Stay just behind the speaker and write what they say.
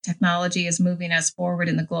technology is moving us forward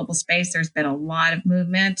in the global space. There's been a lot of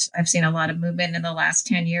movement. I've seen a lot of movement in the last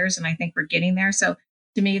 10 years, and I think we're getting there. So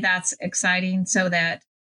to me, that's exciting so that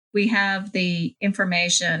we have the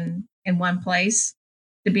information in one place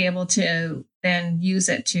to be able to then use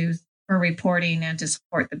it for reporting and to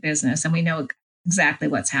support the business. And we know exactly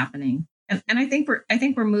what's happening. And I think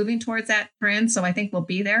we're moving towards that trend. So I think we'll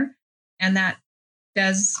be there. And that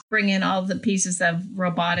does bring in all the pieces of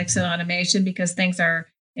robotics and automation because things are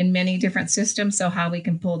in many different systems. So how we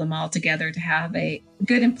can pull them all together to have a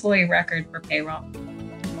good employee record for payroll.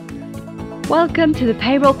 Welcome to the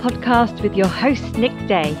Payroll Podcast with your host, Nick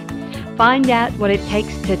Day. Find out what it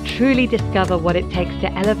takes to truly discover what it takes to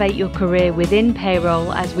elevate your career within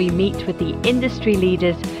payroll as we meet with the industry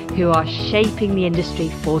leaders who are shaping the industry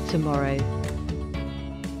for tomorrow.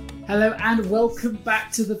 Hello and welcome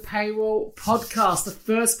back to the Payroll Podcast, the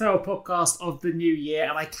first payroll podcast of the new year,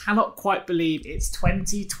 and I cannot quite believe it's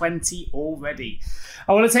 2020 already.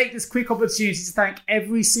 I want to take this quick opportunity to thank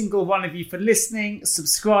every single one of you for listening,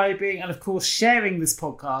 subscribing, and of course sharing this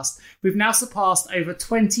podcast. We've now surpassed over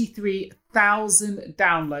 23,000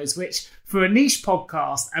 downloads, which for a niche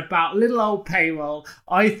podcast about little old payroll,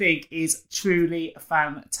 I think is truly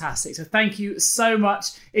fantastic. So thank you so much.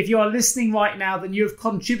 If you are listening right now, then you have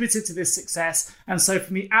contributed to this success. And so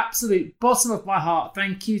from the absolute bottom of my heart,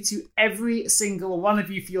 thank you to every single one of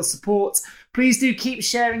you for your support. Please do keep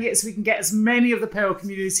sharing it so we can get as many of the payroll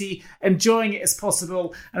community enjoying it as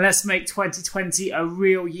possible. And let's make 2020 a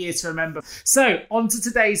real year to remember. So on to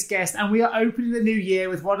today's guest, and we are opening the new year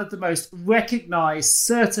with one of the most recognized,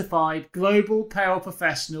 certified global payroll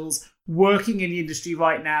professionals working in the industry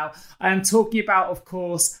right now. I am talking about, of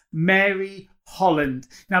course, Mary Holland.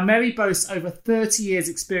 Now, Mary boasts over 30 years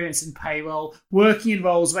experience in payroll, working in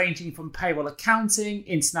roles ranging from payroll accounting,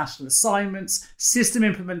 international assignments, system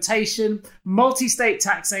implementation, multi-state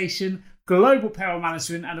taxation, global payroll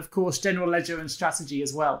management, and of course, general ledger and strategy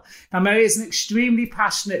as well. Now, Mary is an extremely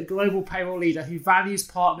passionate global payroll leader who values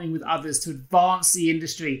partnering with others to advance the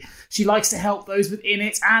industry. She likes to help those within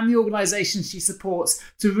it and the organizations she supports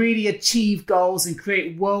to really achieve goals and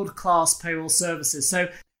create world-class payroll services. So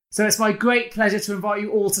it's my great pleasure to invite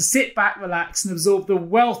you all to sit back, relax, and absorb the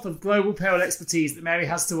wealth of global payroll expertise that Mary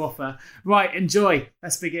has to offer. Right, enjoy.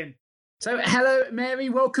 Let's begin. So hello, Mary.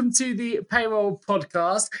 Welcome to the Payroll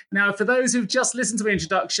Podcast. Now, for those who've just listened to the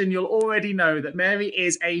introduction, you'll already know that Mary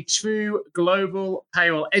is a true global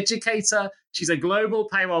payroll educator. She's a global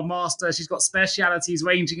payroll master. She's got specialities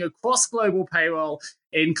ranging across global payroll,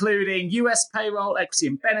 including US payroll, equity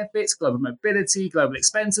and benefits, global mobility, global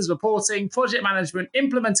expenses, reporting, project management,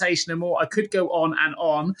 implementation, and more. I could go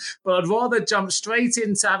on, but I'd rather jump straight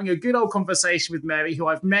into having a good old conversation with Mary, who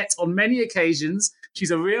I've met on many occasions.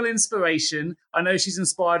 She's a real inspiration. I know she's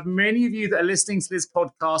inspired many of you that are listening to this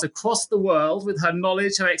podcast across the world with her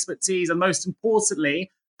knowledge, her expertise, and most importantly,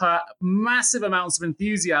 her massive amounts of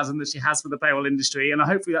enthusiasm that she has for the payroll industry. And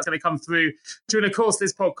hopefully that's going to come through during the course of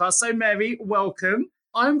this podcast. So Mary, welcome.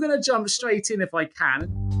 I'm going to jump straight in if I can.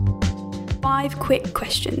 5 quick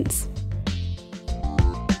questions.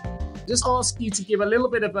 Just ask you to give a little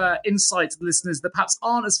bit of insight to the listeners that perhaps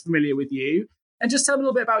aren't as familiar with you, and just tell them a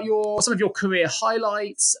little bit about some of your career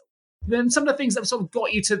highlights, then some of the things that have sort of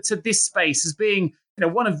got you to this space as being,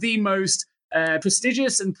 one of the most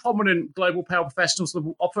prestigious and prominent global payroll professionals sort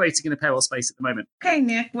of operating in the payroll space at the moment. Okay,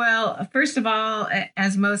 Nick. Well, first of all,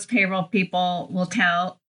 as most payroll people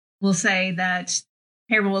will say that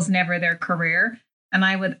payroll is never their career. And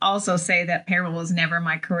I would also say that payroll was never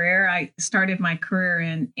my career. I started my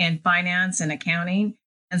career in finance and accounting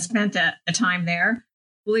and spent a time there.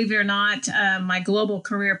 Believe it or not, my global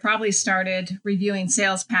career probably started reviewing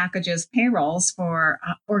sales packages, payrolls for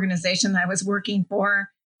an organization that I was working for.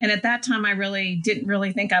 And at that time, I didn't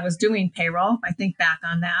really think I was doing payroll. I think back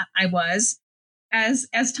on that, I was. As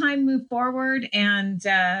time moved forward and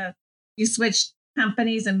you switched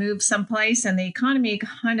companies and moved someplace, and the economy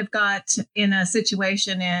kind of got in a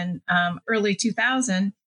situation in early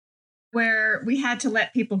 2000 where we had to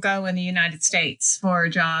let people go in the United States for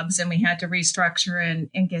jobs, and we had to restructure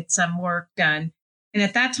and get some work done. And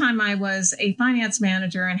at that time, I was a finance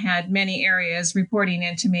manager and had many areas reporting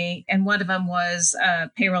into me. And one of them was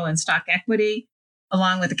payroll and stock equity,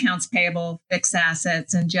 along with accounts payable, fixed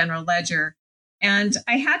assets, and general ledger. And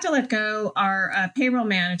I had to let go our payroll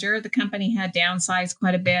manager. The company had downsized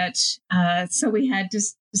quite a bit. So we had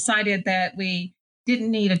just decided that we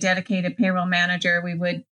didn't need a dedicated payroll manager. We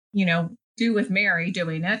would do with Mary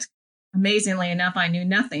doing it. Amazingly enough, I knew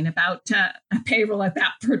nothing about payroll at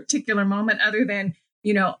that particular moment other than,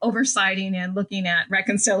 oversighting and looking at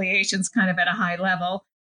reconciliations kind of at a high level.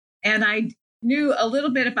 And I knew a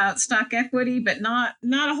little bit about stock equity, but not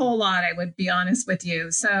a whole lot, I would be honest with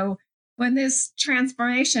you. So when this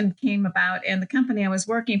transformation came about in the company I was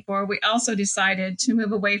working for, we also decided to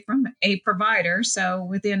move away from a provider. So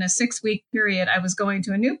within a 6-week period, I was going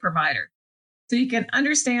to a new provider. So you can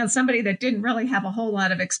understand somebody that didn't really have a whole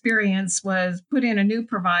lot of experience was put in a new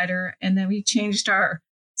provider. And then we changed our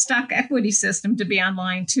stock equity system to be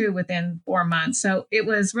online too within 4 months. So it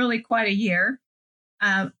was really quite a year.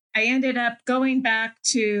 I ended up going back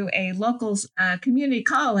to a local community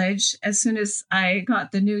college as soon as I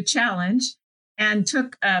got the new challenge and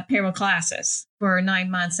took payroll classes for 9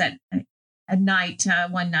 months at night,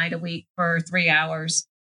 1 night a week for 3 hours.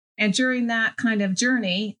 And during that kind of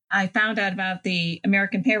journey, I found out about the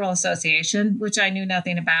American Payroll Association, which I knew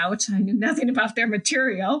nothing about. I knew nothing about their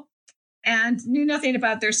material and knew nothing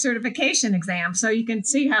about their certification exam. So you can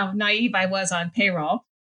see how naive I was on payroll.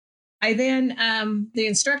 I then, the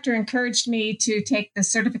instructor encouraged me to take the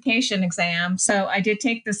certification exam. So I did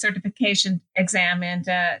take the certification exam in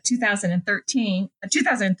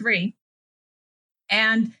 2003.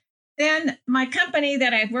 And then my company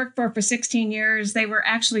that I'd worked for 16 years, they were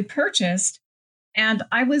actually purchased. And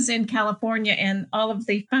I was in California and all of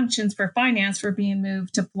the functions for finance were being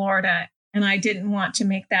moved to Florida. And I didn't want to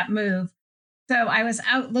make that move. So I was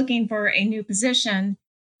out looking for a new position,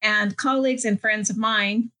 and colleagues and friends of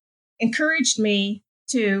mine encouraged me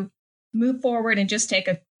to move forward and just take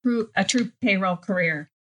a true payroll career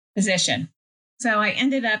position. So I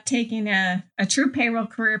ended up taking a true payroll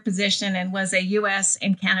career position and was a US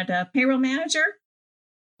and Canada payroll manager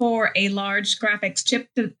for a large graphics chip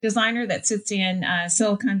designer that sits in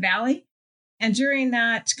Silicon Valley. And during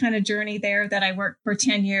that kind of journey there that I worked for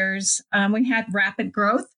 10 years, we had rapid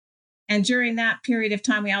growth. And during that period of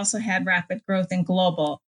time, we also had rapid growth in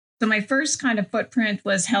global. So my first kind of footprint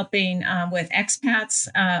was helping with expats,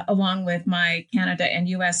 along with my Canada and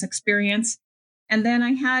US experience. And then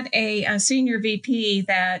I had a senior VP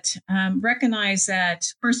that recognized that,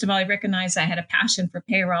 first of all, he recognized I had a passion for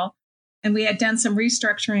payroll. And we had done some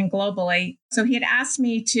restructuring globally. So he had asked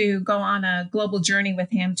me to go on a global journey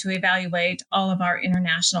with him to evaluate all of our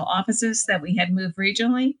international offices that we had moved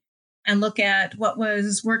regionally and look at what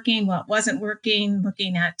was working, what wasn't working,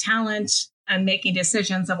 looking at talent, and making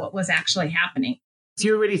decisions of what was actually happening. So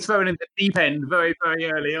you were really thrown in the deep end very, very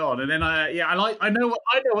early on. And then I know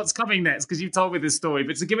what's coming next because you've told me this story.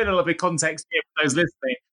 But to give it a little bit of context here for those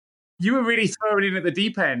listening, you were really thrown in at the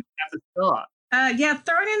deep end at the start.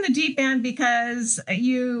 Thrown in the deep end because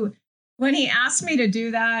when he asked me to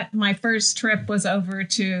do that, my first trip was over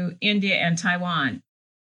to India and Taiwan.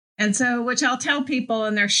 And so, which I'll tell people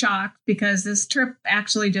and they're shocked because this trip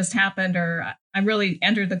actually just happened, or I really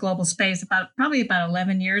entered the global space probably about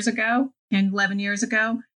 11 years ago.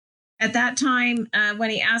 At that time,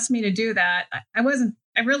 when he asked me to do that,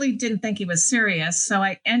 I really didn't think he was serious. So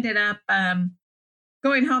I ended up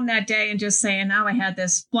going home that day and just saying, oh, I had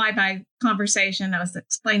this flyby conversation. I was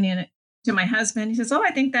explaining it to my husband. He says, oh,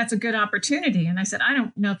 I think that's a good opportunity. And I said, I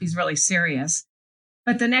don't know if he's really serious.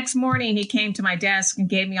 But the next morning, he came to my desk and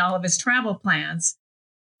gave me all of his travel plans.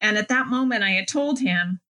 And at that moment, I had told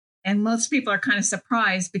him, and most people are kind of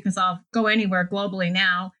surprised because I'll go anywhere globally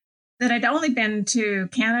now, that I'd only been to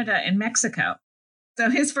Canada and Mexico. So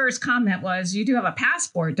his first comment was, you do have a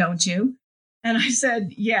passport, don't you? And I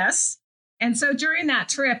said, yes. And so during that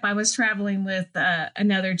trip, I was traveling with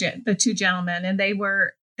the two gentlemen, and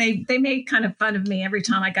they made kind of fun of me every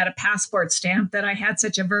time I got a passport stamp that I had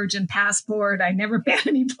such a virgin passport. I never been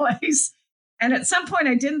any place. And at some point,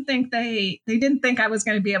 I didn't think they didn't think I was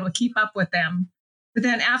going to be able to keep up with them. But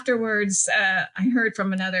then afterwards, I heard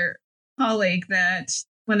from another colleague that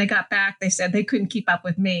when they got back, they said they couldn't keep up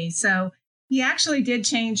with me. So he actually did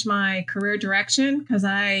change my career direction because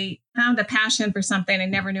I found a passion for something I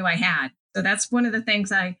never knew I had. So that's one of the things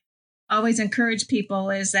I always encourage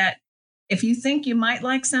people is that if you think you might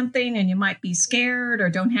like something and you might be scared or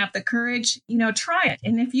don't have the courage, try it.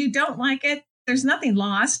 And if you don't like it, there's nothing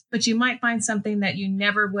lost, but you might find something that you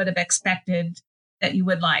never would have expected that you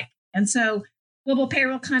would like. And so global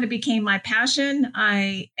payroll kind of became my passion.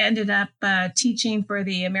 I ended up teaching for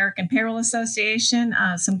the American Payroll Association,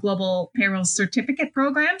 some global payroll certificate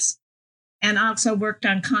programs, and also worked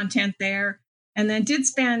on content there. And then did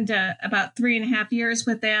spend about 3.5 years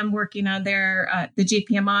with them working on their the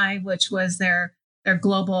GPMI, which was their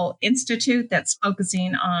global institute that's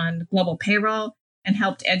focusing on global payroll and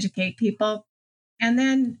helped educate people. And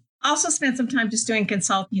then also spent some time just doing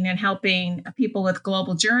consulting and helping people with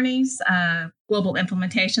global journeys, global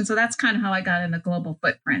implementation. So that's kind of how I got in the global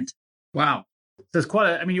footprint. Wow. So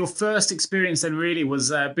it's your first experience then really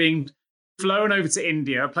was being flown over to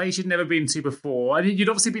India, a place you'd never been to before. And you'd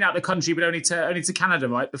obviously been out of the country, but only to Canada,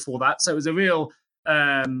 right, before that. So it was a real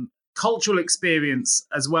cultural experience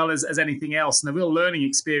as well as anything else, and a real learning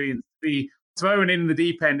experience to be thrown in the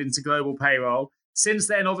deep end into global payroll. Since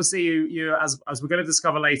then, obviously, you as we're going to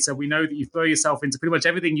discover later, we know that you throw yourself into pretty much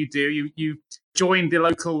everything you do. You joined the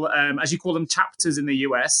local, as you call them, chapters in the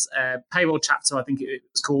US, payroll chapter, I think it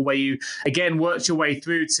was called, where you, again, worked your way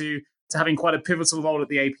through to having quite a pivotal role at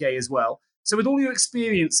the APA as well. So with all your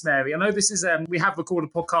experience, Mary, I know this is, we have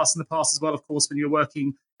recorded podcasts in the past as well, of course, when you were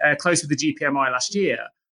working close with the GPMI last year.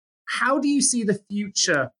 How do you see the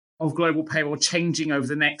future of global payroll changing over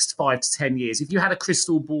the next 5 to 10 years? If you had a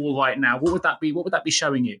crystal ball right now, what would that be? What would that be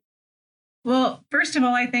showing you? Well, first of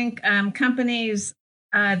all, I think companies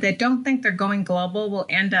that don't think they're going global will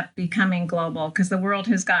end up becoming global because the world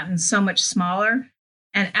has gotten so much smaller.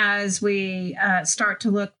 And as we start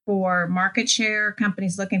to look for market share,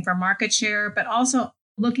 companies looking for market share, but also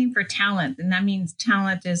looking for talent. And that means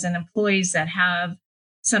talent is in employees that have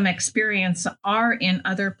some experience are in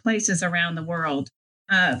other places around the world.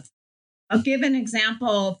 I'll give an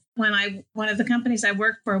example. One of the companies I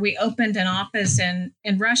worked for, we opened an office in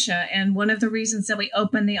Russia. And one of the reasons that we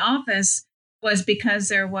opened the office was because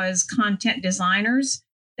there was content designers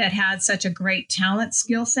that had such a great talent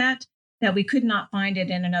skill set that we could not find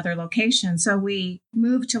it in another location. So we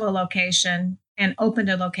moved to a location and opened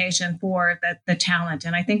a location for the talent.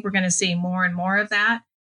 And I think we're going to see more and more of that.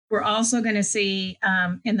 We're also going to see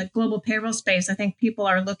in the global payroll space, I think people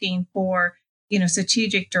are looking for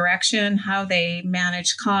strategic direction, how they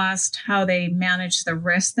manage cost, how they manage the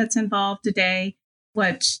risk that's involved today,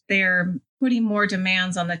 what they're putting more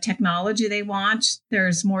demands on the technology they want.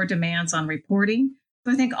 There's more demands on reporting.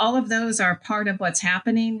 So I think all of those are part of what's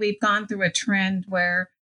happening. We've gone through a trend where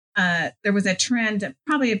there was a trend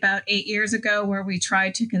probably about 8 years ago where we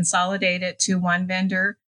tried to consolidate it to one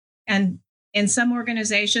vendor. And in some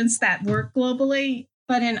organizations that work globally,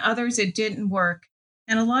 but in others it didn't work.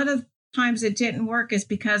 And a lot of times it didn't work is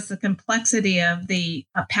because the complexity of the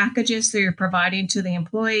packages that you're providing to the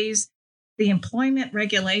employees, the employment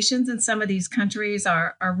regulations in some of these countries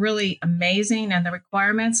are really amazing, and the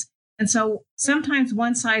requirements. And so sometimes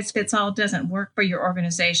one size fits all doesn't work for your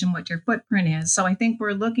organization, what your footprint is. So I think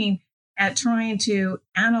we're looking at trying to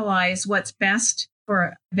analyze what's best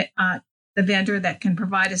for the vendor that can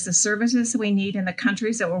provide us the services that we need in the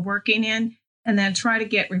countries that we're working in, and then try to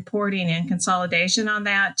get reporting and consolidation on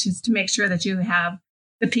that to make sure that you have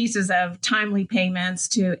the pieces of timely payments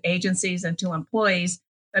to agencies and to employees,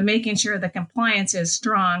 but making sure the compliance is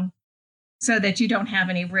strong so that you don't have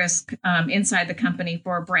any risk inside the company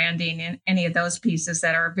for branding and any of those pieces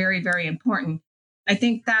that are very, very important. I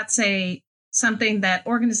think that's something that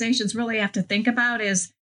organizations really have to think about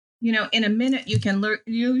is, in a minute you can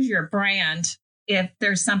use your brand if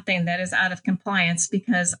there's something that is out of compliance,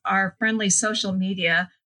 because our friendly social media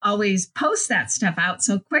always posts that stuff out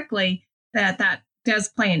so quickly that does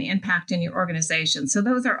play an impact in your organization. So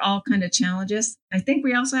those are all kind of challenges. I think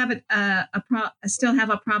we also have still have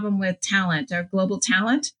a problem with talent, or global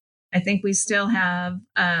talent. I think we still have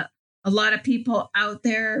a lot of people out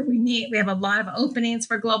there. We have a lot of openings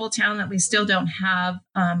for global talent. We still don't have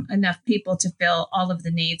enough people to fill all of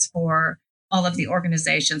the needs for all of the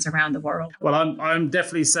organizations around the world. Well, I'm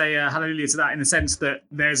definitely say hallelujah to that, in the sense that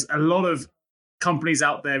there's a lot of companies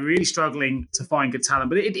out there really struggling to find good talent,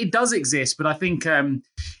 but it does exist. But I think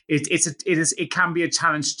it can be a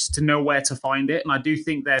challenge to know where to find it. And I do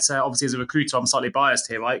think that obviously as a recruiter, I'm slightly biased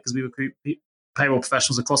here, right? Because we recruit payroll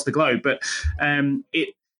professionals across the globe. But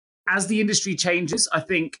as the industry changes, I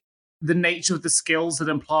think the nature of the skills that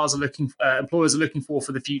employers are looking for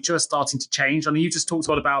the future are starting to change. I mean, you just talked a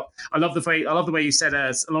lot about. I love the way you said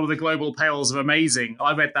a lot of the global payrolls are amazing.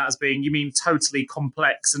 I read that as being, you mean totally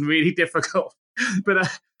complex and really difficult. But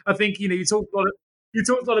I think you talked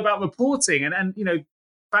a lot about reporting, and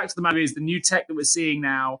back to the matter is the new tech that we're seeing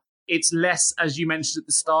now. It's less, as you mentioned at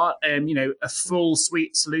the start, a full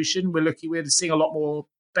suite solution. We're seeing a lot more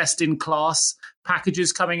best-in-class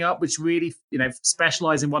packages coming up, which really,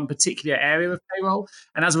 specialize in one particular area of payroll.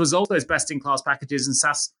 And as a result of those best-in-class packages and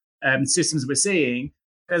SaaS systems we're seeing,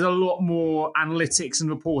 there's a lot more analytics and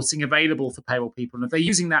reporting available for payroll people. And if they're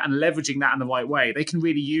using that and leveraging that in the right way, they can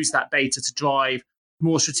really use that data to drive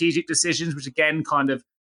more strategic decisions, which again kind of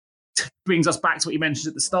brings us back to what you mentioned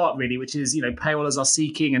at the start, really, which is, payrollers are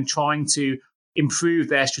seeking and trying to improve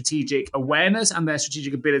their strategic awareness and their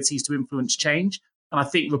strategic abilities to influence change. And I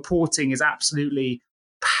think reporting is absolutely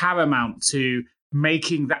paramount to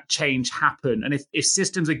making that change happen. And if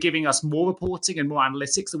systems are giving us more reporting and more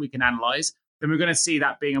analytics that we can analyze, then we're going to see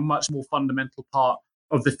that being a much more fundamental part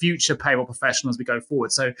of the future payroll professional as we go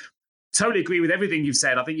forward. So totally agree with everything you've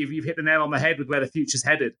said. I think you've hit the nail on the head with where the future's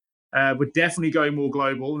headed. We're definitely going more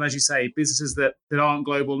global. And as you say, businesses that aren't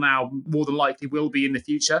global now more than likely will be in the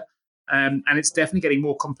future. And it's definitely getting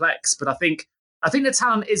more complex. But I think the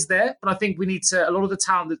talent is there, but I think we need to, a lot of the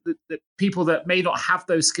talent that people that may not have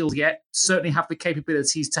those skills yet certainly have the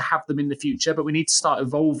capabilities to have them in the future, but we need to start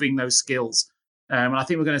evolving those skills. And I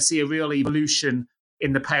think we're going to see a real evolution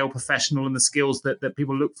in the payroll professional, and the skills that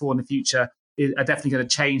people look for in the future are definitely going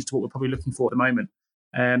to change to what we're probably looking for at the moment.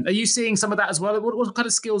 Are you seeing some of that as well? What kind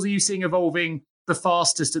of skills are you seeing evolving the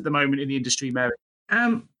fastest at the moment in the industry, Mary?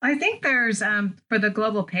 I think there's, for the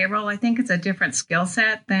global payroll, I think it's a different skill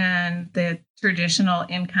set than the traditional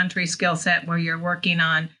in-country skill set where you're working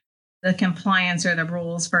on the compliance or the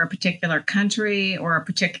rules for a particular country or a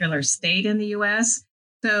particular state in the U.S.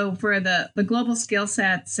 So for the global skill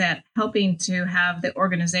sets that helping to have the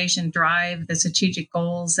organization drive the strategic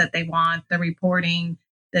goals that they want, the reporting,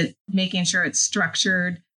 the making sure it's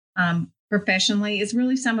structured professionally is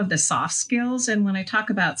really some of the soft skills. And when I talk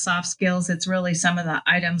about soft skills, it's really some of the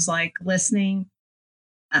items like listening,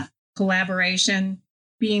 collaboration,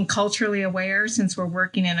 being culturally aware. Since we're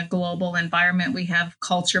working in a global environment, we have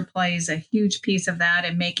culture plays a huge piece of that,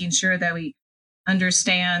 and making sure that we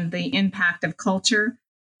understand the impact of culture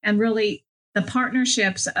and really the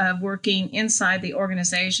partnerships of working inside the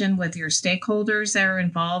organization with your stakeholders that are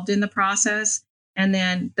involved in the process, and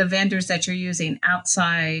then the vendors that you're using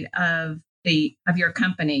outside of your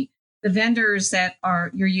company, the vendors that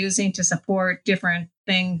you're using to support different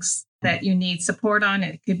things that you need support on.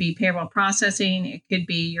 It could be payroll processing, it could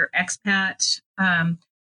be your expat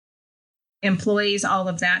employees, all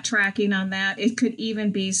of that tracking on that. It could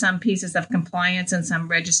even be some pieces of compliance and some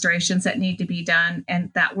registrations that need to be done,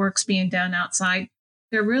 and that work's being done outside.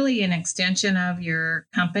 They're really an extension of your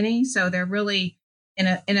company, so they're really in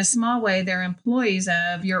a small way, they're employees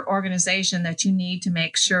of your organization that you need to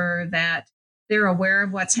make sure that they're aware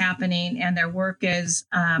of what's happening and their work is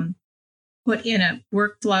put in a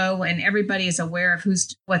workflow and everybody is aware of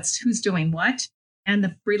who's doing what. And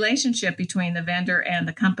the relationship between the vendor and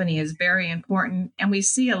the company is very important. And we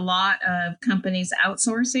see a lot of companies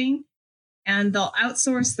outsourcing, and they'll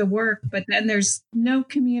outsource the work, but then there's no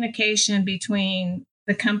communication between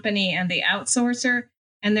the company and the outsourcer.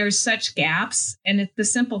 And there's such gaps, and the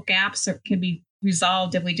simple gaps can be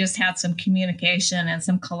resolved if we just had some communication and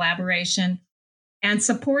some collaboration and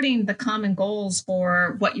supporting the common goals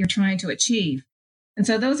for what you're trying to achieve. And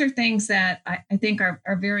so those are things that I think are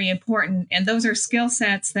very important. And those are skill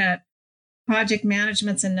sets that project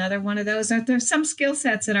management's another one of those. There's some skill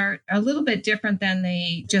sets that are a little bit different than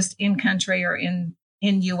the just in-country or in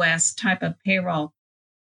U.S. type of payroll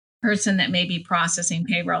person that may be processing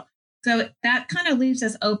payroll. So that kind of leaves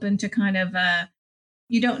us open to kind of,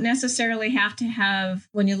 you don't necessarily have to have,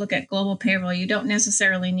 when you look at global payroll, you don't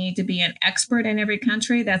necessarily need to be an expert in every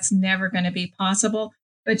country. That's never going to be possible.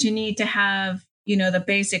 But you need to have, the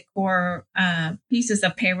basic core pieces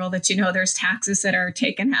of payroll that, there's taxes that are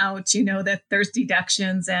taken out, that there's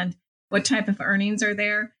deductions and what type of earnings are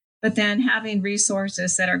there. But then having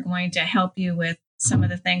resources that are going to help you with some of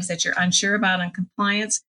the things that you're unsure about in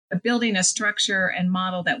compliance, but building a structure and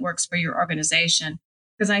model that works for your organization.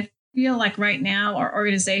 Because I feel like right now our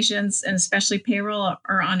organizations, and especially payroll,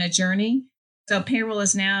 are on a journey. So payroll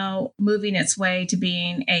is now moving its way to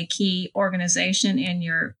being a key organization in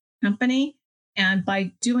your company. And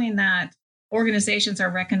by doing that, organizations are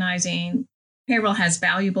recognizing payroll has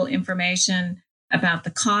valuable information about the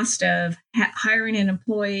cost of hiring an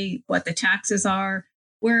employee, what the taxes are,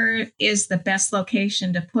 where is the best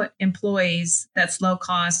location to put employees that's low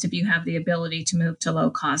cost if you have the ability to move to low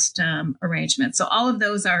cost arrangements. So all of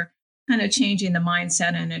those are kind of changing the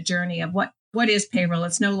mindset and a journey of what is payroll.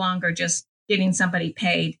 It's no longer just getting somebody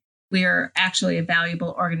paid. We are actually a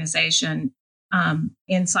valuable organization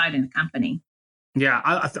inside a company. Yeah,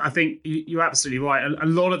 I think you're absolutely right. A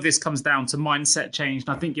lot of this comes down to mindset change. And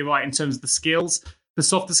I think you're right in terms of the skills, the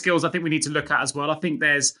softer skills I think we need to look at as well. I think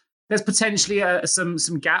there's potentially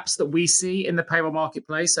some gaps that we see in the payroll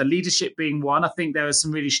marketplace. Leadership being one. I think there are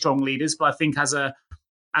some really strong leaders, but I think as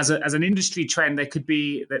an industry trend, there could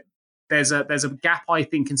be that there's a gap, I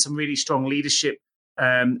think, in some really strong leadership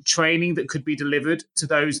training that could be delivered to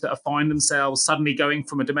those that find themselves suddenly going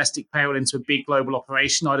from a domestic payroll into a big global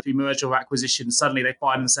operation, either through merger or acquisition. Suddenly they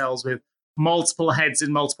find themselves with multiple heads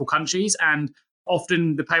in multiple countries, and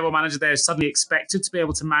often the payroll manager there is suddenly expected to be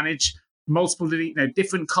able to manage multiple,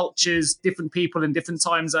 different cultures, different people in different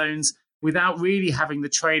time zones, without really having the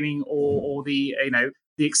training or the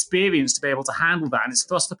experience to be able to handle that. And it's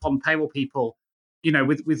thrust upon payroll people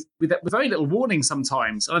with very little warning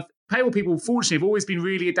sometimes. And payroll people, fortunately, have always been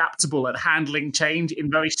really adaptable at handling change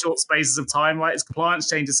in very short spaces of time, right? As compliance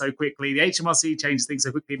changes so quickly, the HMRC changes things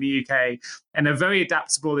so quickly in the UK, and they're very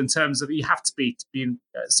adaptable in terms of you have to be a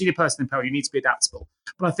senior person in payroll, you need to be adaptable.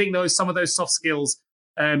 But I think some of those soft skills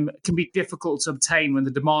can be difficult to obtain when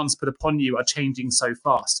the demands put upon you are changing so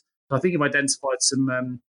fast. So I think you've identified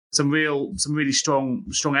some really strong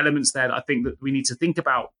elements there that I think that we need to think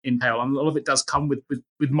about in payroll. And a lot of it does come with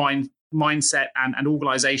mindset and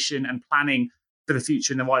organisation and planning for the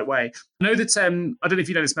future in the right way. I know that, I don't know if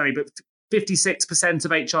you know this, Mary, but 56%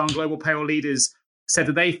 of HR and global payroll leaders said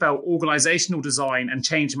that they felt organisational design and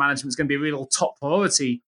change management is going to be a real top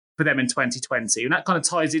priority for them in 2020. And that kind of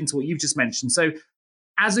ties into what you've just mentioned. So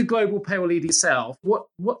as a global payroll leader yourself,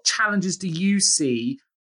 what challenges do you see,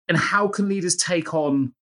 and how can leaders take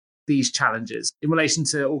on these challenges in relation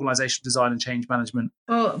to organizational design and change management?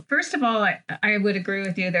 Well, first of all, I would agree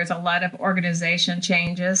with you. There's a lot of organization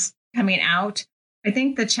changes coming out. I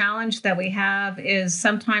think the challenge that we have is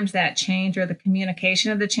sometimes that change or the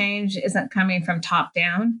communication of the change isn't coming from top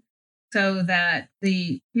down, so that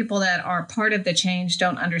the people that are part of the change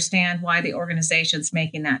don't understand why the organization's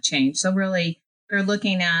making that change. So really, they're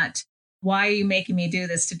looking at, why are you making me do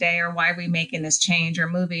this today? Or why are we making this change or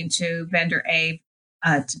moving to vendor A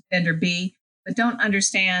to vendor B, but don't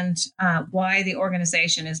understand why the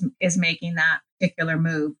organization is making that particular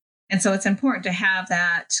move. And so it's important to have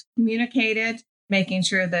that communicated, making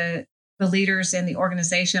sure the leaders in the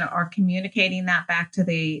organization are communicating that back to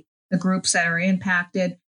the groups that are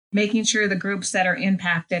impacted, making sure the groups that are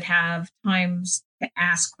impacted have times to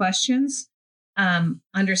ask questions,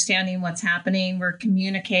 understanding what's happening. We're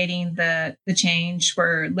communicating the change.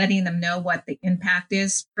 We're letting them know what the impact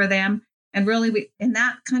is for them. And really, in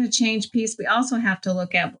that kind of change piece, we also have to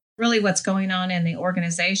look at really what's going on in the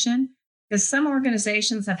organization, because some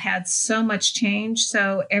organizations have had so much change.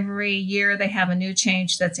 So every year they have a new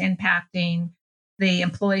change that's impacting the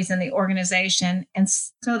employees in the organization. And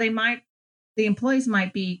so the employees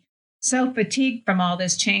might be so fatigued from all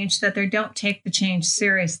this change that they don't take the change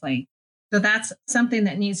seriously. So that's something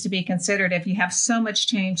that needs to be considered. If you have so much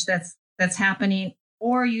change that's happening,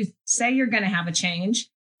 or you say you're going to have a change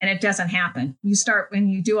and it doesn't happen. You start when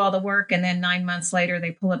you do all the work, and then 9 months later, they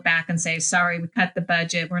pull it back and say, sorry, we cut the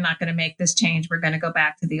budget. We're not going to make this change. We're going to go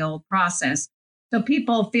back to the old process. So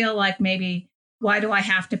people feel like, maybe, why do I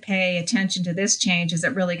have to pay attention to this change? Is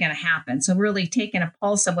it really going to happen? So really taking a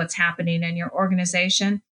pulse of what's happening in your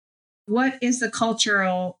organization. What is the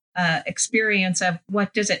cultural experience of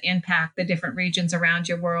what does it impact the different regions around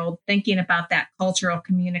your world? Thinking about that cultural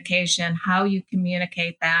communication, how you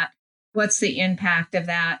communicate that. What's the impact of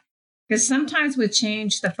that? Because sometimes with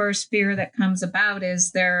change, the first fear that comes about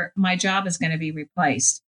is my job is going to be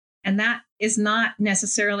replaced. And that is not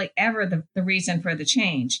necessarily ever the reason for the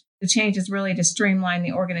change. The change is really to streamline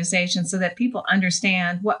the organization so that people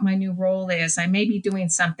understand what my new role is. I may be doing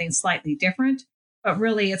something slightly different, but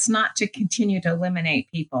really it's not to continue to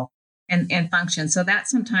eliminate people and function. So that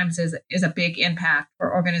sometimes is a big impact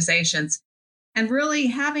for organizations. And really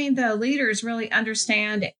having the leaders really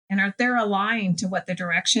understand and they're aligned to what the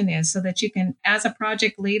direction is, so that you can, as a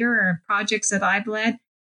project leader or projects that I've led,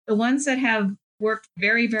 the ones that have worked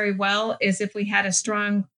very, very well is if we had a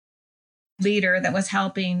strong leader that was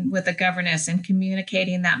helping with the governance and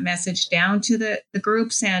communicating that message down to the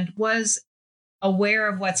groups and was aware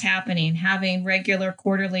of what's happening, having regular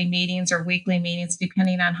quarterly meetings or weekly meetings,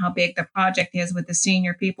 depending on how big the project is, with the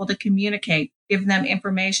senior people to communicate, give them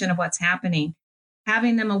information of what's happening,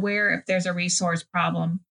 having them aware if there's a resource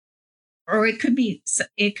problem. Or it could be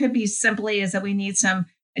simply as that we need some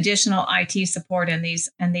additional IT support in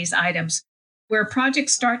these items. Where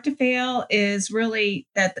projects start to fail is really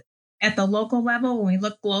that at the local level, when we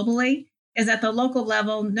look globally, is at the local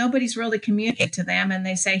level, nobody's really communicated to them, and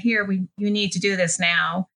they say, here, you need to do this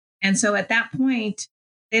now. And so at that point,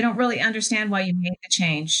 they don't really understand why you made the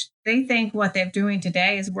change. They think what they're doing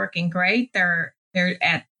today is working great. They're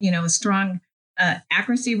at a strong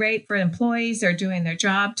accuracy rate for employees. They're doing their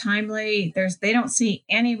job timely. They don't see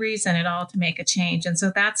any reason at all to make a change. And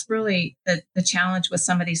so that's really the challenge with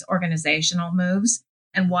some of these organizational moves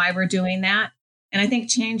and why we're doing that. And I think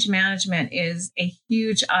change management is a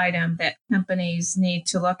huge item that companies need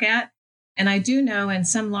to look at. And I do know in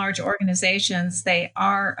some large organizations, they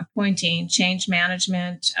are appointing change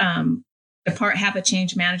management, have a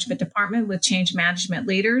change management department with change management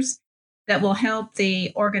leaders that will help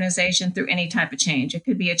the organization through any type of change. It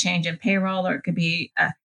could be a change in payroll, or it could be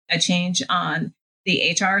a change on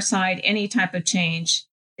the HR side, any type of change.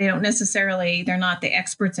 they're not the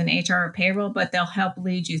experts in HR or payroll, but they'll help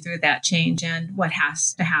lead you through that change and what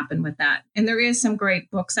has to happen with that. And there is some great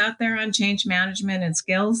books out there on change management and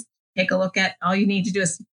skills. Take a look at, all you need to do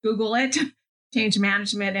is Google it, change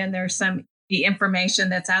management, and there's the information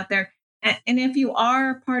that's out there. And if you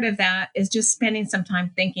are part of that, is just spending some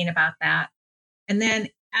time thinking about that. And then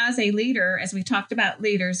as a leader, as we talked about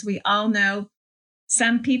leaders, we all know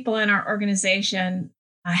some people in our organization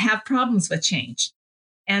have problems with change.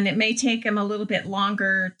 And it may take them a little bit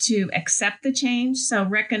longer to accept the change. So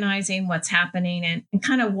recognizing what's happening and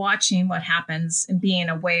kind of watching what happens and being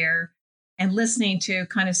aware and listening to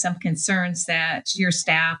kind of some concerns that your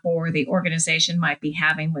staff or the organization might be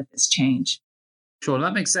having with this change. Sure,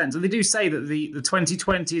 that makes sense. And they do say that the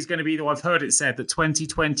 2020 is going to be, though I've heard it said that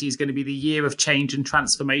 2020 is going to be the year of change and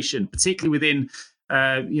transformation, particularly within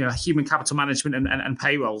human capital management and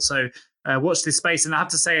payroll. So watch this space. And I have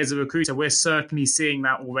to say, as a recruiter, we're certainly seeing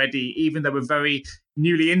that already. Even though we're very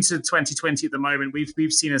newly into 2020 at the moment,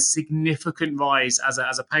 we've seen a significant rise as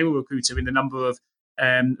a payroll recruiter in the number of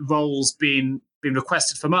roles being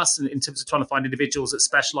requested from us in terms of trying to find individuals that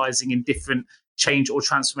specializing in different change or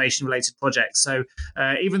transformation related projects. So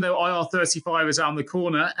even though IR35 is around the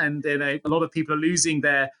corner and a lot of people are losing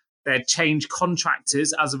their change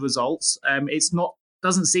contractors as a result,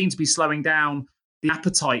 doesn't seem to be slowing down the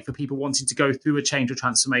appetite for people wanting to go through a change or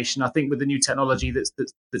transformation. I think with the new technology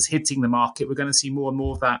that's hitting the market, we're going to see more and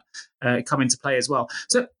more of that come into play as well.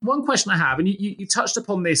 So one question I have, and you touched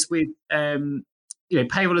upon this with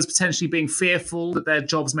payrollers potentially being fearful that their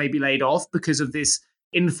jobs may be laid off because of this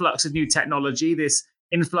influx of new technology, this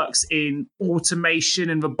influx in automation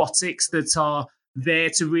and robotics that are there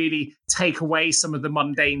to really take away some of the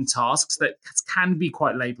mundane tasks that can be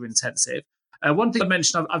quite labor intensive. One thing I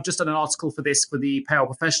mentioned, I've just done an article for the Payroll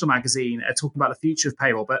Professional magazine talking about the future of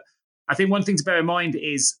payroll. But I think one thing to bear in mind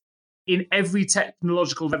is in every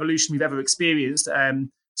technological revolution we've ever experienced,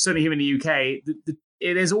 certainly here in the UK,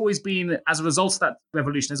 it has always been, as a result of that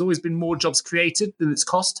revolution, there's always been more jobs created than its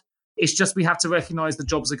cost. It's just we have to recognize the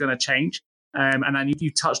jobs are going to change. And then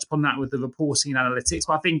you touched upon that with the reporting and analytics.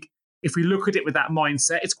 But I think if we look at it with that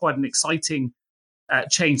mindset, it's quite an exciting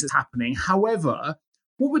change that's happening. However,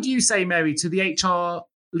 what would you say, Mary, to the HR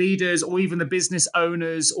leaders or even the business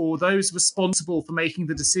owners or those responsible for making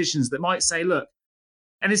the decisions that might say, look,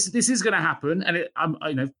 and this is going to happen,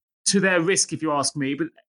 and to their risk, if you ask me, but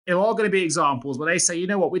there are going to be examples where they say, you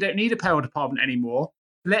know what, we don't need a payroll department anymore.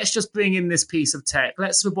 Let's just bring in this piece of tech.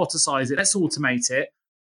 Let's roboticize it. Let's automate it.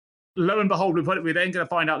 Lo and behold, we're then going to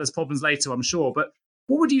find out there's problems later, I'm sure. But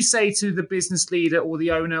what would you say to the business leader or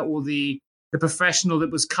the owner or the professional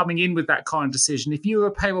that was coming in with that kind of decision? If you were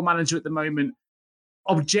a payroll manager at the moment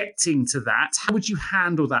objecting to that, how would you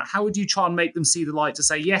handle that? How would you try and make them see the light to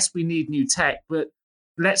say, yes, we need new tech, but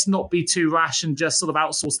let's not be too rash and just sort of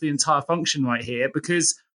outsource the entire function right here,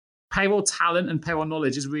 because payroll talent and payroll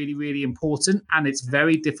knowledge is really, really important, and it's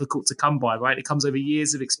very difficult to come by, right? It comes over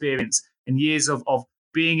years of experience and years of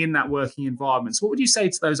being in that working environment. So what would you say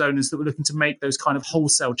to those owners that were looking to make those kind of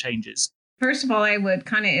wholesale changes? First of all, I would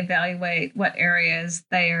kind of evaluate what areas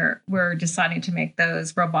we're deciding to make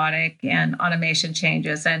those robotic and automation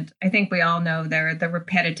changes. And I think we all know they're the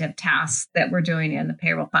repetitive tasks that we're doing in the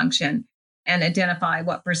payroll function, and identify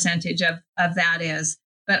what percentage of that is.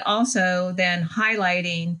 But also then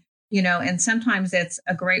highlighting, and sometimes it's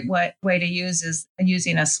a great way to use is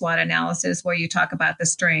using a SWOT analysis where you talk about the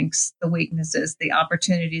strengths, the weaknesses, the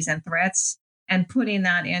opportunities and threats, and putting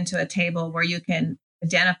that into a table where you can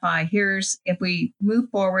identify, if we move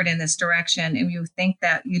forward in this direction and you think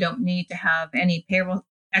that you don't need to have any payroll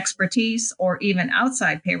expertise or even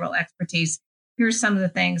outside payroll expertise, here's some of the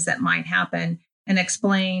things that might happen, and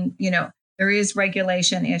explain, there is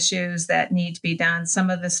regulation issues that need to be done. Some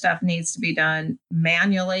of the stuff needs to be done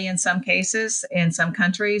manually in some cases, in some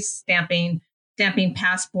countries. Stamping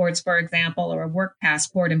passports, for example, or a work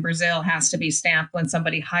passport in Brazil has to be stamped when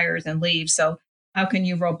somebody hires and leaves. So how can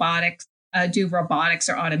you do robotics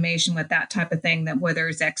or automation with that type of thing where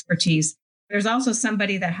there's expertise? There's also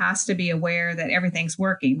somebody that has to be aware that everything's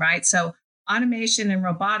working, right? So automation and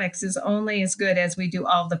robotics is only as good as we do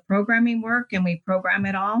all the programming work and we program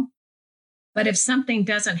it all. But if something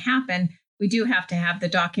doesn't happen, we do have to have the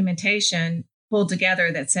documentation pulled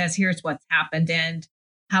together that says, here's what's happened and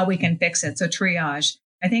how we can fix it. So triage,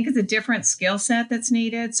 I think, is a different skill set that's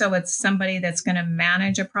needed. So it's somebody that's going to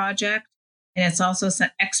manage a project. And it's also some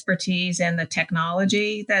expertise in the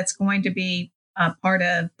technology that's going to be part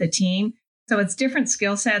of the team. So it's different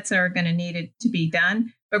skill sets that are going to need to be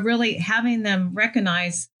done, but really having them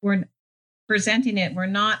recognize we're presenting it. We're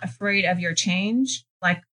not afraid of your change.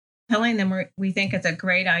 Like telling them we think it's a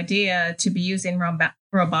great idea to be using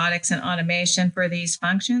robotics and automation for these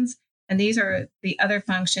functions. And these are the other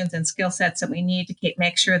functions and skill sets that we need to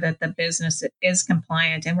make sure that the business is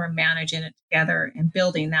compliant and we're managing it together and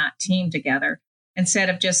building that team together instead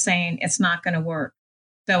of just saying it's not going to work.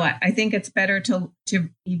 So I think it's better to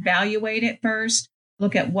evaluate it first,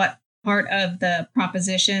 look at what part of the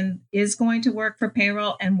proposition is going to work for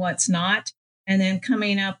payroll and what's not, and then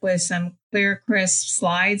coming up with some clear, crisp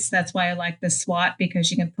slides. That's why I like the SWOT,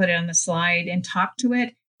 because you can put it on the slide and talk to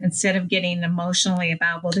it instead of getting emotionally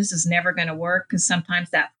about, well, this is never going to work, because sometimes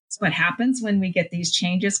that's what happens when we get these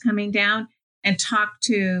changes coming down, and talk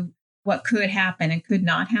to what could happen and could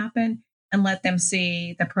not happen and let them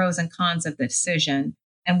see the pros and cons of the decision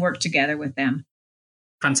and work together with them.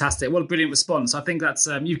 Fantastic. What a brilliant response. I think that's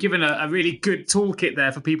you've given a really good toolkit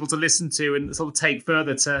there for people to listen to and sort of take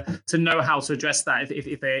further to know how to address that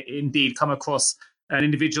if they indeed come across an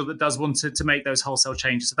individual that does want to make those wholesale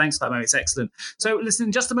changes. So thanks for that, Mary. It's excellent. So listen,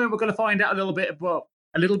 in just a moment, we're going to find out a little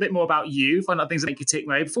bit more about you, find out things that make you tick,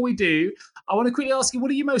 Mary. Before we do, I want to quickly ask you,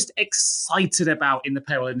 what are you most excited about in the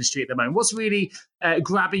payroll industry at the moment? What's really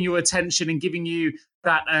grabbing your attention and giving you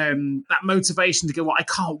that motivation to go, well, I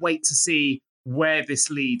can't wait to see where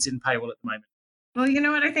this leads in payroll at the moment? Well, you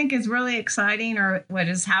know what I think is really exciting, or what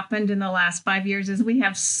has happened in the last 5 years, is we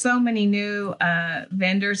have so many new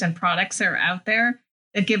vendors and products that are out there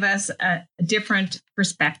that give us a different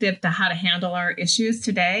perspective to how to handle our issues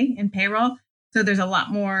today in payroll. So there's a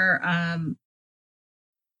lot more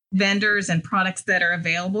vendors and products that are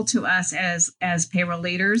available to us as payroll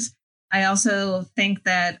leaders. I also think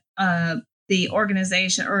that the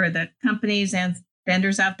organization or the companies and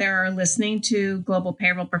vendors out there are listening to global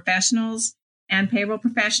payroll professionals and payroll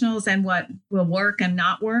professionals and what will work and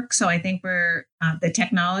not work. So I think the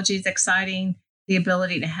technology is exciting. The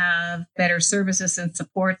ability to have better services and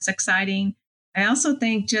support's exciting. I also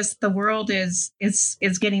think just the world is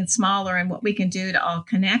getting smaller, and what we can do to all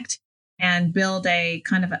connect and build a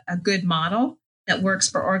kind of a good model that works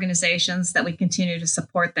for organizations, that we continue to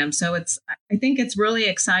support them. So I think it's really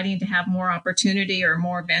exciting to have more opportunity or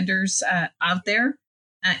more vendors out there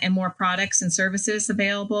and more products and services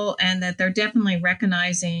available, and that they're definitely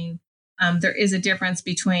recognizing there is a difference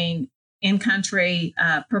between in-country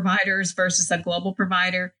providers versus a global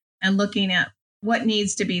provider, and looking at what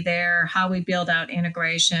needs to be there, how we build out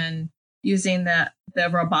integration using the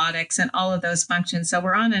robotics and all of those functions. So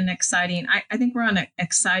we're on an exciting, I think we're on an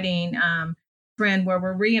exciting trend where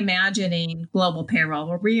we're reimagining global payroll.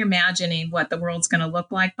 We're reimagining what the world's going to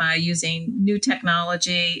look like by using new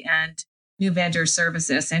technology and new vendor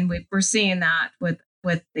services. And we're seeing that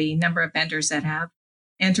with the number of vendors that have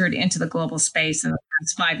entered into the global space in the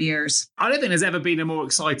past 5 years. I don't think there's ever been a more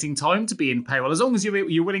exciting time to be in payroll, as long as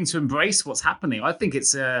you're willing to embrace what's happening. I think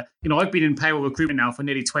it's, I've been in payroll recruitment now for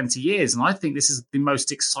nearly 20 years, and I think this is the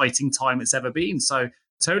most exciting time it's ever been. So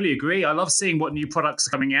totally agree. I love seeing what new products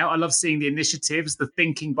are coming out. I love seeing the initiatives, the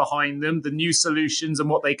thinking behind them, the new solutions and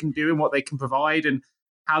what they can do and what they can provide and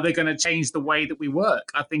how they're going to change the way that we work.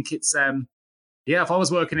 I think it's, if I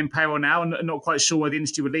was working in payroll now and not quite sure where the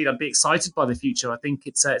industry would lead, I'd be excited by the future. I think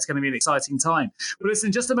it's going to be an exciting time. But listen,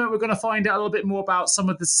 in just a moment, we're going to find out a little bit more about some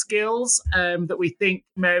of the skills that we think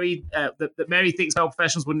Mary thinks payroll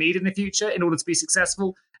professionals will need in the future in order to be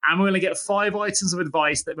successful. And we're going to get 5 items of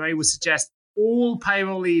advice that Mary would suggest all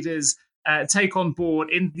payroll leaders take on board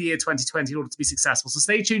in the year 2020 in order to be successful. So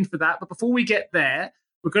stay tuned for that. But before we get there,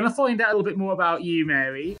 we're going to find out a little bit more about you,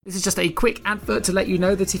 Mary. This is just a quick advert to let you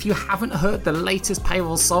know that if you haven't heard the latest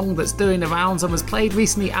payroll song that's doing the rounds and was played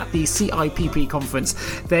recently at the CIPP conference,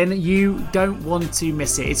 then you don't want to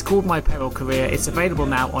miss it. It's called My Payroll Career. It's available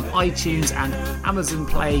now on iTunes and Amazon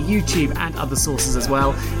Play, YouTube and other sources as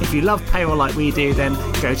well. If you love payroll like we do, then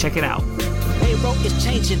go check it out. Payroll is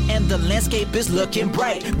changing and the landscape is looking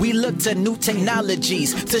bright. We look to new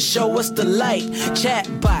technologies to show us the light.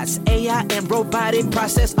 Chatbots, AI and robotic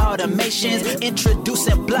process automations,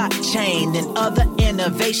 introducing blockchain and other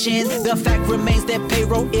innovations. The fact remains that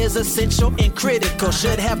payroll is essential and critical.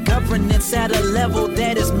 Should have governance at a level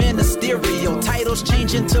that is ministerial. Titles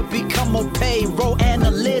changing to become more payroll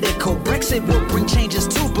analytical. Brexit will bring changes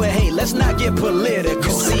too, but hey, let's not get political.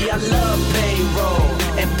 See, I love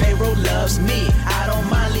payroll and payroll loves me. I don't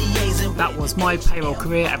mind liaising. That was My Payroll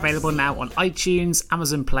Career, available now on iTunes,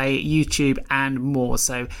 Amazon Play, YouTube and more.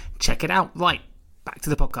 So check it out. Right, back to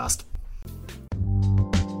the podcast.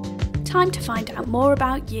 Time to find out more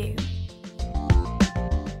about you.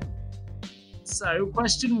 So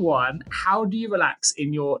question 1, how do you relax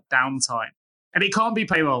in your downtime? And it can't be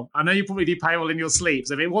payroll. I know you probably do payroll in your sleep.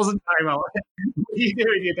 So if it wasn't payroll, what do you do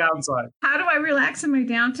in your downtime? How do I relax in my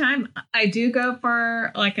downtime? I do go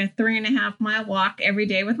for like a 3.5 mile walk every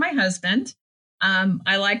day with my husband.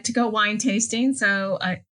 I like to go wine tasting. So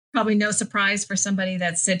probably no surprise for somebody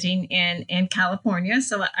that's sitting in California.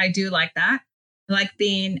 So I do like that. I like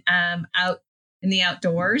being out in the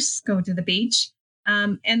outdoors, go to the beach.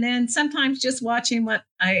 And then sometimes just watching what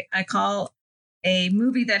I call a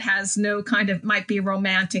movie that has no kind of, might be a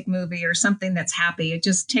romantic movie or something that's happy. It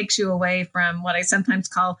just takes you away from what I sometimes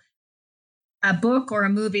call a book or a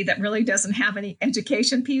movie that really doesn't have any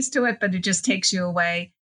education piece to it, but it just takes you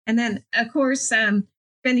away. And then, of course,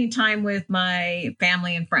 spending time with my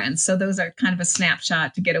family and friends. So those are kind of a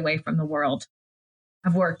snapshot to get away from the world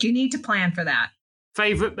of work. You need to plan for that.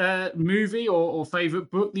 Favorite movie or favorite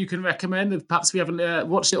book that you can recommend? If perhaps we haven't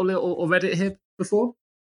watched it or read it here before.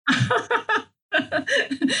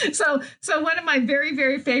 So one of my very,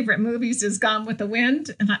 very favorite movies is Gone with the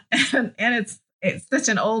Wind, and it's such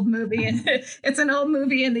an old movie. It's an old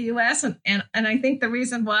movie in the U.S. and I think the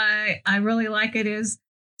reason why I really like it is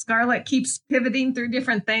Scarlett keeps pivoting through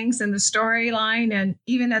different things in the storyline, and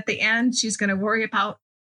even at the end, she's going to worry about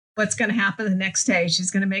what's going to happen the next day.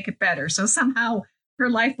 She's going to make it better. So somehow her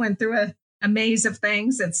life went through a maze of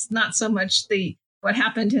things. It's not so much what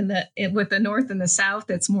happened with the North and the South.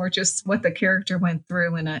 It's more just what the character went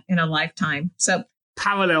through in a lifetime. So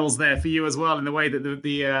parallels there for you as well in the way that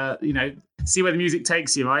the see where the music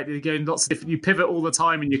takes you, right? You go in lots of different, you pivot all the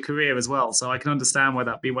time in your career as well. So I can understand why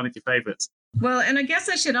that'd be one of your favorites. Well, and I guess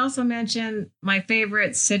I should also mention my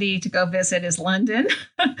favorite city to go visit is London.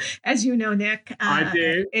 As you know, Nick, I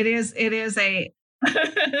do. It is a.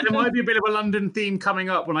 There might be a bit of a London theme coming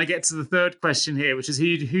up when I get to the third question here, which is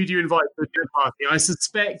who do you invite to a dinner party? I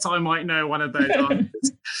suspect I might know one of those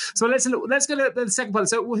answers. So let's go to the second part.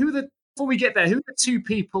 So before we get there, who are the two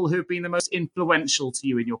people who have been the most influential to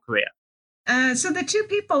you in your career? So the two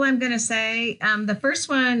people I'm going to say, the first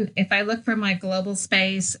one, if I look for my global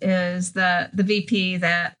space, is the VP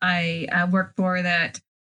that I work for that,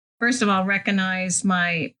 first of all, recognized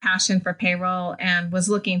my passion for payroll and was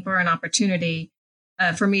looking for an opportunity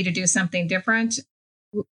for me to do something different.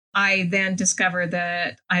 I then discovered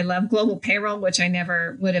that I love global payroll, which I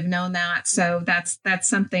never would have known that. So that's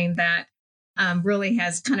something that really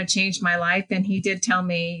has kind of changed my life. And he did tell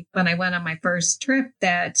me when I went on my first trip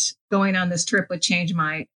that going on this trip would change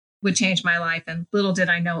my life. And little did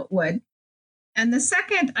I know it would. And the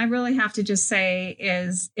second I really have to just say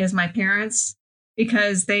is my parents,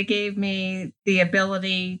 because they gave me the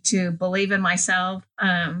ability to believe in myself,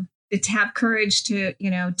 to have courage to,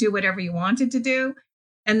 do whatever you wanted to do.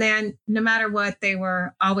 And then no matter what, they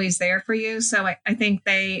were always there for you. So I think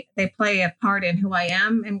they play a part in who I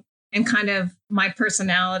am and kind of my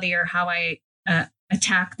personality or how I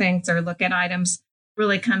attack things or look at items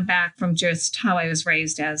really come back from just how I was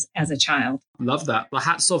raised as a child. Love that. Well,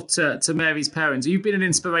 hats off to Mary's parents. You've been an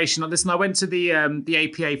inspiration. Listen, I went to the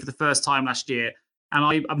APA for the first time last year.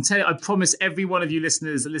 And I'm telling you, I promise every one of you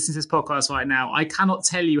listeners that listen to this podcast right now, I cannot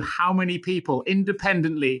tell you how many people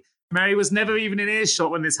independently, Mary was never even in earshot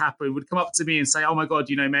when this happened, would come up to me and say, oh my God,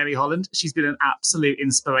 Mary Holland, she's been an absolute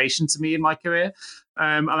inspiration to me in my career.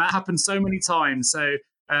 And that happened so many times. So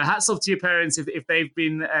hats off to your parents if they've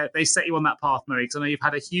been, they set you on that path, Mary, because I know you've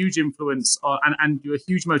had a huge influence and you're a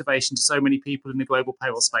huge motivation to so many people in the global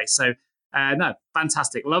payroll space. So no,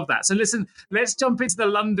 fantastic. Love that. So listen, let's jump into the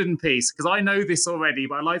London piece, because I know this already,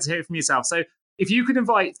 but I'd like to hear it from yourself. So if you could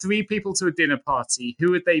invite 3 people to a dinner party,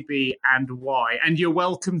 who would they be and why? And you're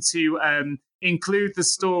welcome to include the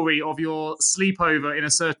story of your sleepover in a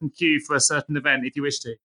certain queue for a certain event if you wish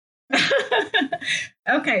to.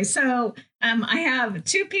 Okay, so I have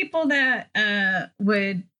 2 people that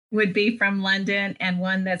would be from London and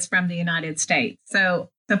one that's from the United States. So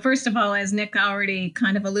first of all, as Nick already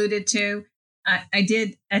kind of alluded to, I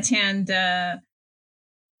did attend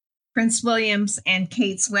Prince William's and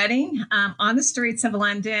Kate's wedding on the streets of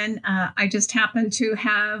London. I just happened to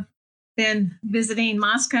have been visiting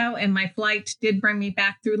Moscow, and my flight did bring me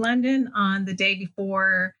back through London on the day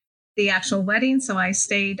before the actual wedding. So I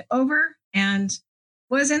stayed over and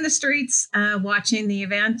was in the streets watching the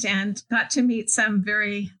event and got to meet some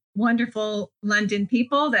very wonderful London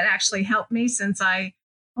people that actually helped me, since I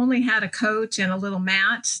only had a coat and a little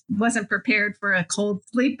mat, wasn't prepared for a cold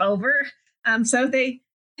sleepover. So they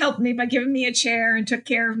helped me by giving me a chair and took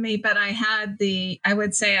care of me. But I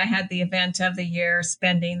would say I had the event of the year,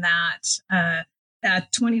 spending that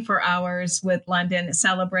 24 hours with London,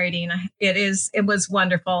 celebrating. It was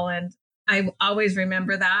wonderful. And I always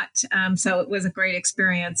remember that. So it was a great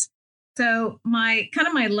experience. So my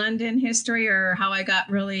London history, or how I got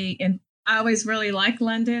really in, I always really liked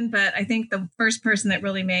London, but I think the first person that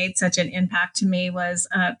really made such an impact to me was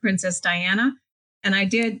Princess Diana. And I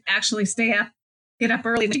did actually get up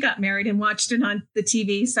early. She got married and watched it on the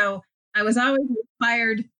TV. So I was always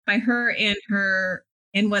inspired by her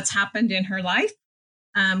in what's happened in her life.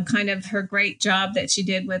 Kind of her great job that she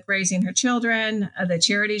did with raising her children, the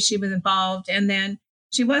charities she was involved. And then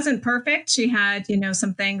she wasn't perfect. She had,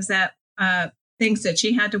 some things that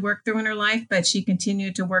she had to work through in her life, but she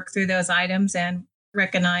continued to work through those items and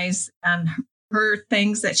recognize her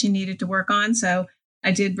things that she needed to work on. So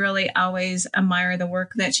I did really always admire the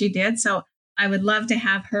work that she did. So I would love to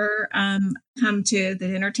have her come to the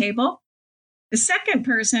dinner table. The second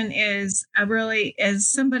person is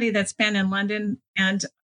somebody that's been in London, and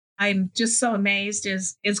I'm just so amazed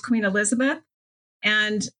is Queen Elizabeth.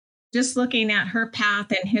 And just looking at her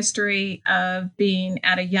path and history of being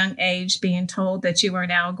at a young age, being told that you are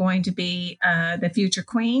now going to be the future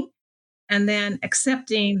queen, and then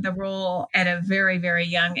accepting the role at a very, very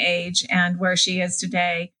young age, and where she is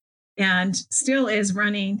today and still is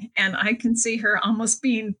running. And I can see her almost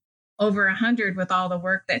being over 100 with all the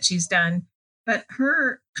work that she's done. But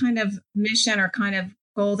her kind of mission or kind of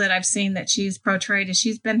goal that I've seen that she's portrayed is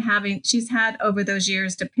she's had over those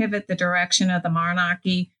years to pivot the direction of the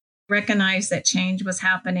monarchy, recognize that change was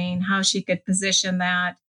happening, how she could position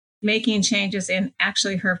that, making changes in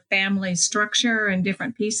actually her family structure and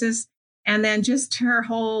different pieces. And then just her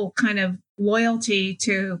whole kind of loyalty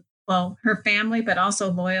to, her family, but also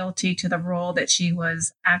loyalty to the role that she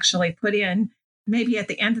was actually put in. Maybe at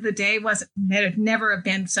the end of the day, it never have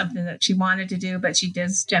been something that she wanted to do, but she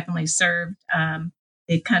definitely served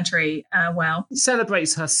the country well. It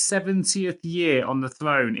celebrates her 70th year on the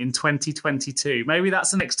throne in 2022. Maybe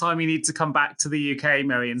that's the next time you need to come back to the UK,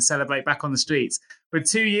 Mary, and celebrate back on the streets. We're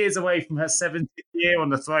 2 years away from her 70th year on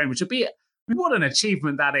the throne, which would be, what an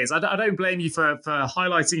achievement that is. I don't blame you for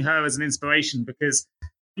highlighting her as an inspiration, because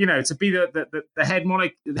to be the head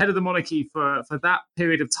of the monarchy for that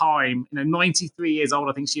period of time, 93 years old,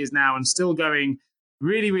 I think she is now, and still going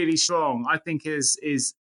really, really strong, I think is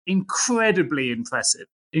incredibly impressive.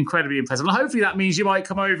 Incredibly impressive. And hopefully that means you might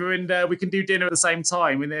come over and we can do dinner at the same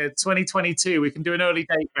time. In 2022, we can do an early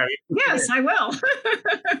date, Mary. Yes, I will.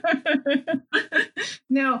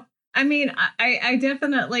 No, I mean, I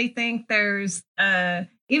definitely think there's,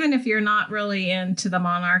 even if you're not really into the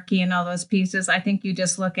monarchy and all those pieces, I think you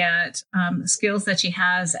just look at the skills that she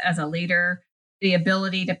has as a leader, the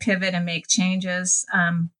ability to pivot and make changes,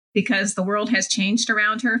 because the world has changed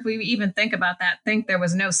around her. If we even think about that, there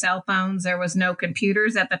was no cell phones, there was no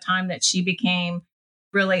computers at the time that she became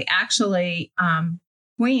really actually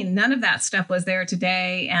queen. None of that stuff was there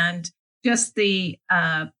today. And just the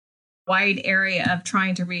wide area of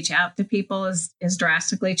trying to reach out to people is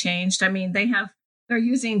drastically changed. I mean, they're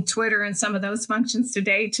using Twitter and some of those functions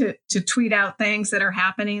today to tweet out things that are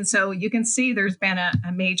happening. So you can see there's been a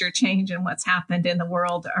major change in what's happened in the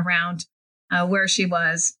world around where she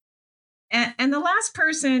was. And the last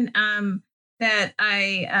person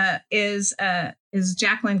that is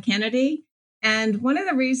Jacqueline Kennedy. And one of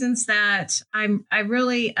the reasons that I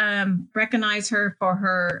really recognize her for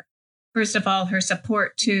her, first of all, her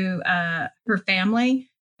support to her family,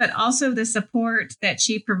 but also the support that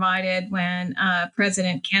she provided when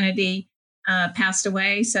President Kennedy passed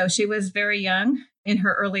away. So she was very young, in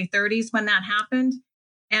her early 30s when that happened.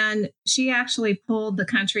 And she actually pulled the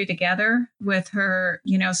country together with her,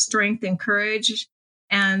 strength and courage,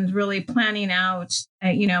 and really planning out,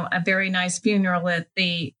 a very nice funeral that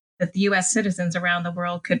the U.S. citizens around the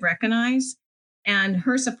world could recognize. And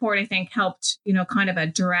her support, I think, helped, kind of a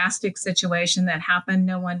drastic situation that happened.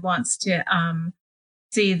 No one wants to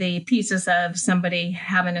see the pieces of somebody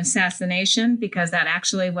have an assassination, because that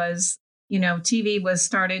actually was, TV was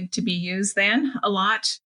started to be used then a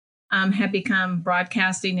lot. Had become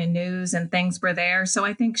broadcasting and news, and things were there. So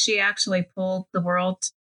I think she actually pulled the world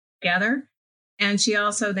together. And she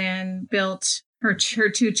also then built her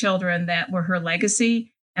two children that were her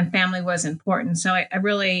legacy, and family was important. So I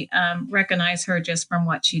really recognize her just from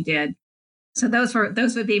what she did. So those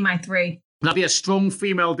would be my three. That'd be a strong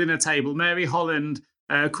female dinner table: Mary Holland,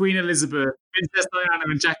 Queen Elizabeth, Princess Diana,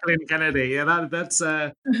 and Jacqueline Kennedy. Yeah,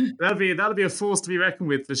 that'll be a force to be reckoned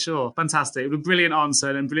with for sure. Fantastic, a brilliant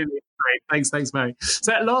answer and brilliantly great. Thanks, Mary.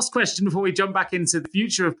 So, last question before we jump back into the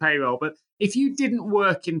future of payroll. But if you didn't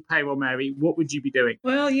work in payroll, Mary, what would you be doing?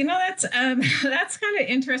 Well, that's kind of an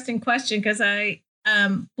interesting question, because I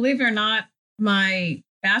believe it or not, my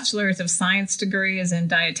bachelor's of science degree is in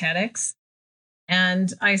dietetics,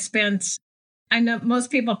 and I spent I know most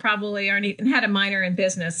people probably aren't even had a minor in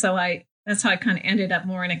business. So that's how I kind of ended up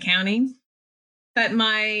more in accounting. But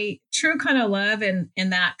my true kind of love in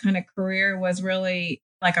that kind of career was really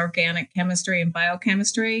like organic chemistry and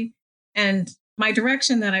biochemistry. And my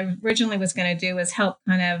direction that I originally was going to do was help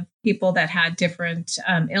kind of people that had different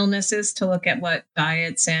illnesses to look at what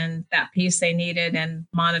diets and that piece they needed and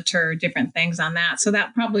monitor different things on that. So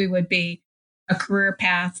that probably would be a career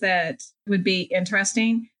path that would be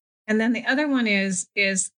interesting. And then the other one is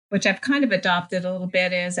which I've kind of adopted a little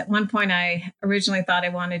bit, is at one point I originally thought I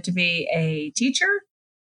wanted to be a teacher.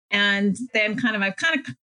 And then I've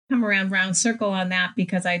come around round circle on that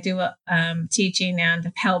because I do teaching and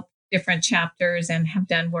have helped different chapters and have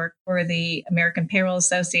done work for the American Payroll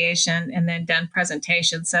Association and then done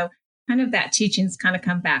presentations. So kind of that teaching's kind of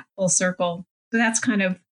come back full circle. So that's kind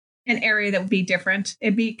of an area that would be different.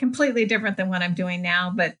 It'd be completely different than what I'm doing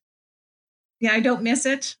now, but yeah, I don't miss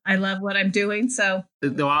it. I love what I'm doing. So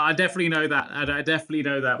no, I definitely know that. I definitely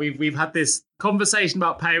know that. We've had this conversation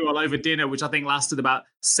about payroll over dinner, which I think lasted about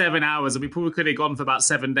 7 hours, and we probably could have gone for about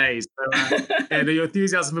 7 days. So, your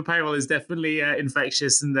enthusiasm for payroll is definitely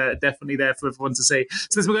infectious and definitely there for everyone to see.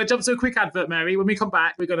 So we're going to jump to a quick advert, Mary. When we come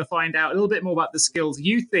back, we're going to find out a little bit more about the skills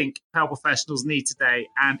you think payroll professionals need today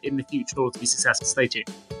and in the future in order to be successful. Stay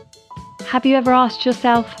tuned. Have you ever asked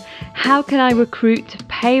yourself, how can I recruit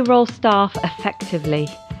payroll staff effectively?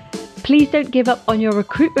 Please don't give up on your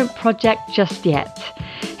recruitment project just yet.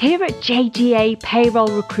 Here at JGA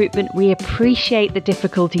Payroll Recruitment, we appreciate the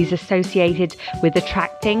difficulties associated with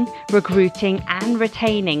attracting, recruiting and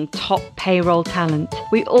retaining top payroll talent.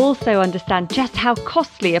 We also understand just how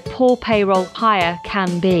costly a poor payroll hire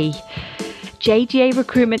can be. JGA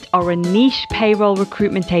Recruitment are a niche payroll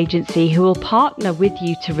recruitment agency who will partner with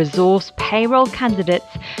you to resource payroll candidates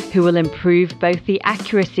who will improve both the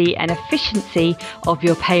accuracy and efficiency of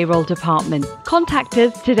your payroll department. Contact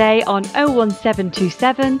us today on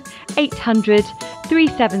 01727 800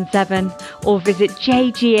 377 or visit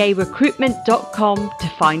jgarecruitment.com to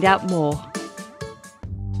find out more.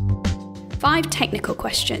 5 technical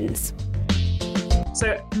questions.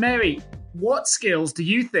 So, Mary, what skills do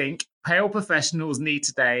you think payroll professionals need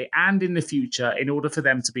today and in the future in order for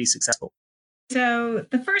them to be successful? So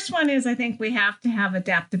the first one is I think we have to have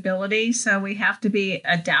adaptability. So we have to be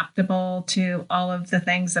adaptable to all of the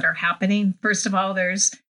things that are happening. First of all, there's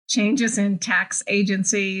changes in tax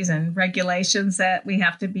agencies and regulations that we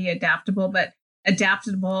have to be adaptable, but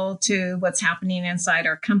adaptable to what's happening inside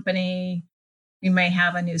our company. We may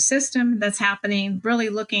have a new system that's happening, really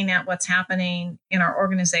looking at what's happening in our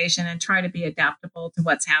organization and try to be adaptable to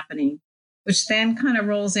what's happening, which then kind of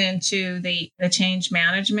rolls into the change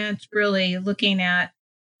management, really looking at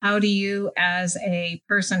how do you as a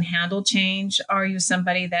person handle change? Are you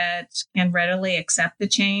somebody that can readily accept the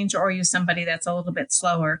change, or are you somebody that's a little bit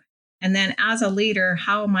slower? And then as a leader,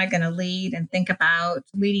 how am I going to lead and think about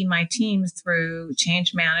leading my teams through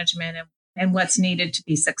change management and what's needed to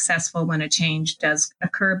be successful when a change does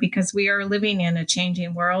occur, because we are living in a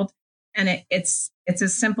changing world, and it's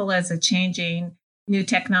as simple as a changing new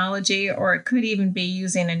technology, or it could even be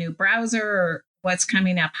using a new browser or what's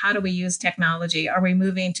coming up. How do we use technology? Are we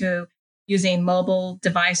moving to using mobile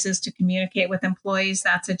devices to communicate with employees?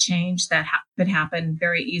 That's a change that could happen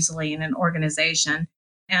very easily in an organization.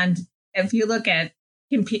 And if you look at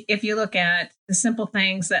the simple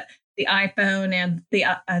things that the iPhone and the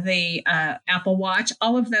Apple Watch,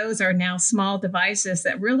 all of those are now small devices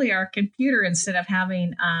that really are a computer instead of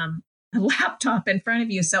having a laptop in front of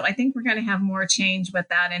you. So I think we're going to have more change with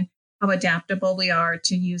that and how adaptable we are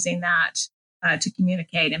to using that to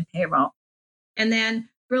communicate in payroll. And then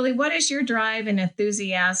really, what is your drive and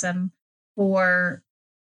enthusiasm for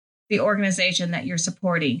the organization that you're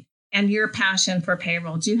supporting and your passion for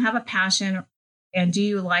payroll? Do you have a passion? And do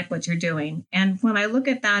you like what you're doing? And when I look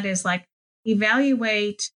at that is like,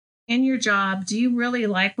 evaluate in your job, do you really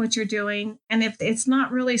like what you're doing? And if it's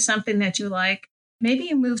not really something that you like, maybe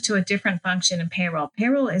you move to a different function in payroll.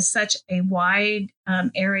 Payroll is such a wide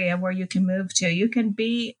area where you can move to. You can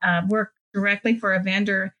be work directly for a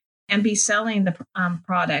vendor and be selling the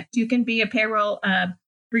product. You can be a payroll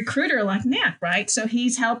recruiter like Nick, right? So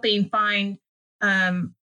he's helping find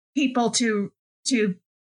people to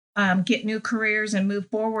get new careers and move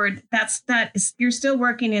forward. You're still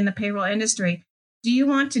working in the payroll industry. Do you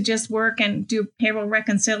want to just work and do payroll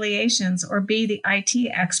reconciliations or be the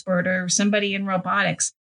IT expert or somebody in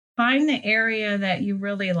robotics? Find the area that you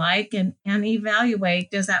really like and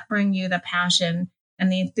evaluate, does that bring you the passion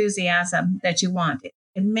and the enthusiasm that you want?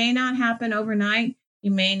 It may not happen overnight.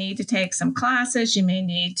 You may need to take some classes. You may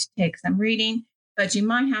need to take some reading. but you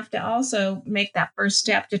might have to also make that first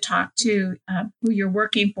step to talk to who you're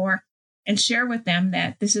working for and share with them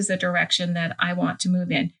that this is the direction that I want to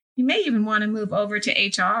move in. You may even want to move over to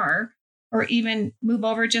HR or even move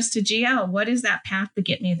over just to GL. What is that path to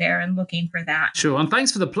get me there, and looking for that? Sure. And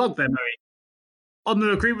thanks for the plug there, Mary. On the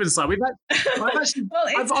recruitment side,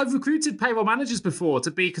 I've recruited payroll managers before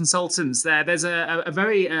to be consultants there. There's a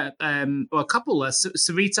very, a couple,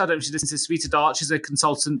 Sarita, I don't know if she listens to Sarita Dart. She's a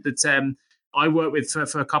consultant that I worked with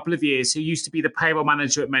for a couple of years, who used to be the payroll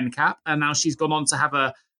manager at Mencap. And now she's gone on to have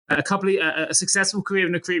a successful career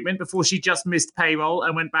in recruitment before she just missed payroll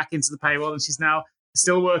and went back into the payroll. And she's now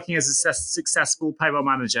still working as a successful payroll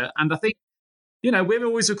manager. And I think, we're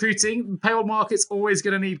always recruiting. The payroll market's always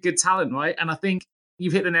going to need good talent, right? And I think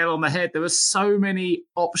you've hit the nail on the head. There are so many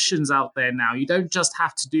options out there now. You don't just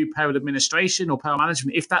have to do payroll administration or payroll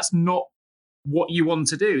management if that's not what you want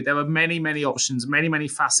to do. There are many, many options, many, many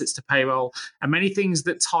facets to payroll, and many things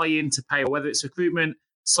that tie into payroll, whether it's recruitment,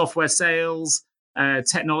 software sales,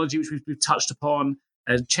 technology, which we've touched upon,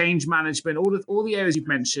 change management, all the areas you've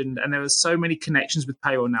mentioned. And there are so many connections with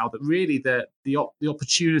payroll now that really the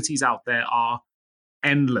opportunities out there are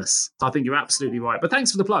endless. So I think you're absolutely right. But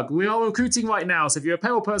thanks for the plug. We are recruiting right now. So if you're a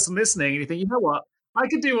payroll person listening and you think, you know what, I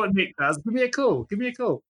could do what Nick does, give me a call.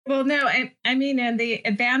 Well, no, I mean, and the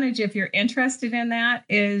advantage, if you're interested in that,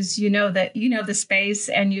 is that the space,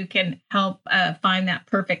 and you can help find that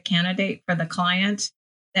perfect candidate for the client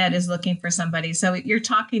that is looking for somebody. So you're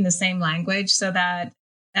talking the same language, so that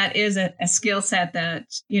is a skill set that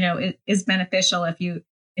is beneficial if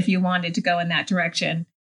you wanted to go in that direction.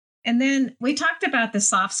 And then we talked about the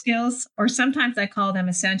soft skills, or sometimes I call them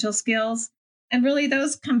essential skills. And really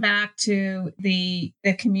those come back to the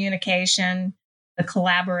communication, the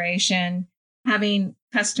collaboration, having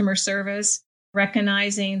customer service,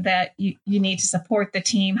 recognizing that you need to support the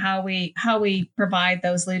team, how we provide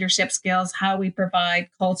those leadership skills, how we provide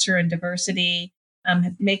culture and diversity,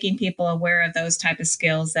 making people aware of those type of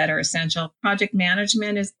skills that are essential. Project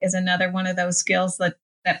management is another one of those skills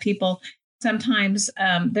that people sometimes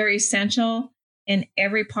they're essential in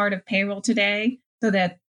every part of payroll today, so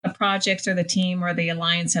that the projects or the team or the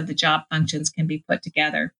alliance of the job functions can be put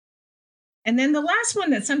together. And then the last one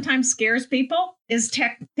that sometimes scares people is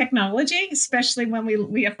technology, especially when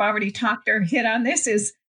we have already talked or hit on this,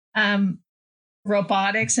 is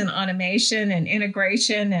robotics and automation and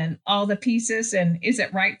integration and all the pieces. And is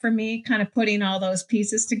it right for me? Kind of putting all those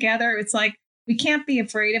pieces together. It's like, we can't be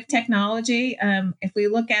afraid of technology. If we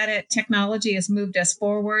look at it, technology has moved us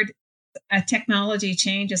forward. A technology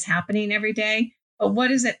change is happening every day. But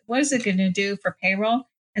what is it going to do for payroll?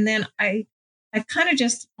 And then I kind of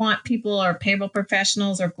just want people, or payroll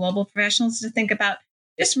professionals or global professionals, to think about,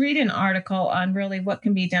 just read an article on really what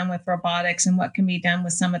can be done with robotics and what can be done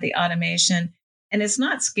with some of the automation. And it's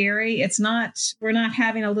not scary. We're not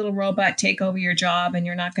having a little robot take over your job and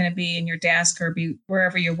you're not going to be in your desk or be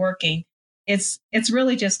wherever you're working. It's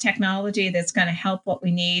really just technology that's going to help what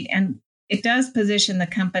we need. And it does position the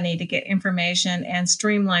company to get information and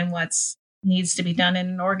streamline what needs to be done in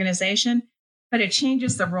an organization. But it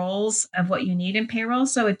changes the roles of what you need in payroll.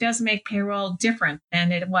 So it does make payroll different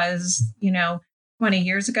than it was, 20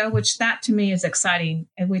 years ago, which that to me is exciting.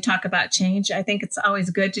 And we talk about change. I think it's always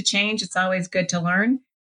good to change. It's always good to learn.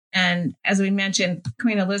 And as we mentioned,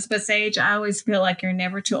 Queen Elizabeth's age, I always feel like you're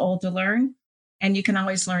never too old to learn, and you can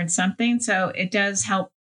always learn something. So it does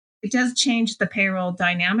help. It does change the payroll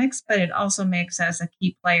dynamics, but it also makes us a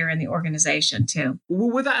key player in the organization too.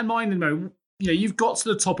 Well, with that in mind, Mo, you've got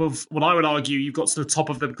to the top of what I would argue, you've got to the top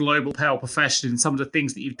of the global payroll profession and some of the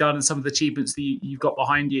things that you've done and some of the achievements that you've got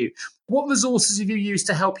behind you. What resources have you used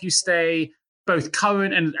to help you stay both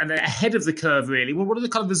current and ahead of the curve, really? Well, what are the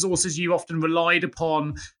kind of resources you often relied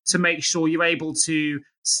upon to make sure you're able to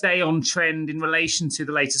stay on trend in relation to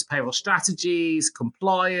the latest payroll strategies,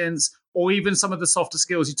 compliance, or even some of the softer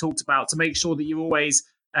skills you talked about, to make sure that you're always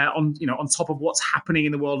on top of what's happening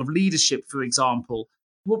in the world of leadership, for example?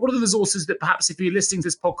 What are the resources that perhaps if you're listening to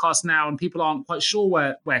this podcast now and people aren't quite sure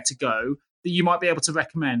where to go, that you might be able to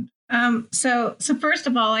recommend? So first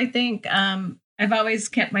of all, I think I've always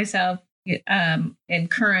kept myself in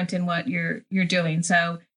current in what you're doing.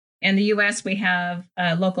 So in the U.S., we have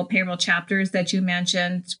local payroll chapters that you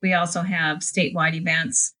mentioned. We also have statewide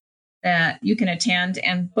events that you can attend.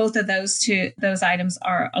 And both of those items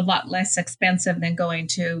are a lot less expensive than going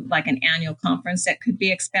to like an annual conference that could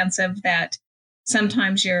be expensive, that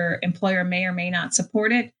sometimes your employer may or may not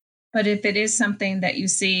support it. But if it is something that you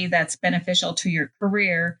see that's beneficial to your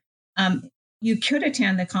career, you could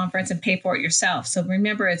attend the conference and pay for it yourself. So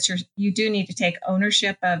remember, you do need to take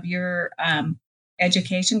ownership of your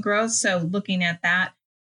education growth. So looking at that.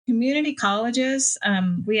 Community colleges,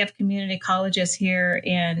 we have community colleges here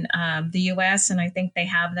in the US, and I think they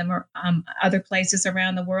have them other places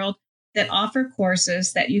around the world that offer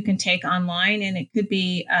courses that you can take online. And it could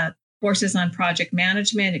be courses on project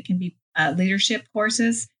management. It can be leadership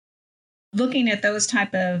courses. Looking at those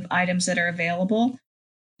type of items that are available.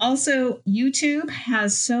 Also, YouTube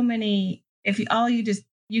has so many,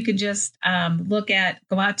 you can just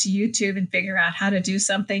go out to YouTube and figure out how to do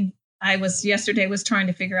something. Yesterday was trying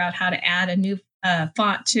to figure out how to add a new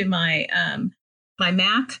font to my my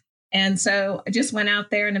Mac. And so I just went out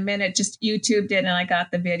there in a minute, just YouTubed it, and I got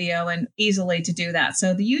the video and easily to do that.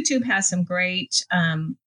 So the YouTube has some great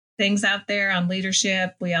things out there on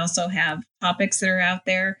leadership. We also have topics that are out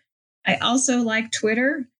there. I also like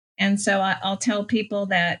Twitter. And so I'll tell people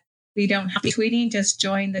that we don't have to be tweeting, just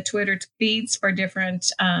join the Twitter feeds for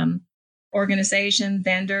different organizations,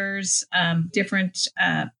 vendors, different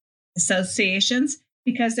associations,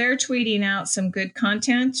 because they're tweeting out some good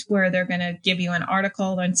content where they're going to give you an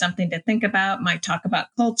article and something to think about, might talk about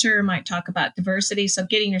culture, might talk about diversity. So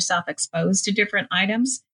getting yourself exposed to different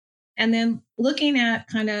items, and then looking at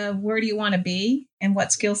kind of where do you want to be and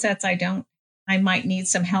what skill sets I might need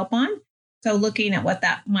some help on. So looking at what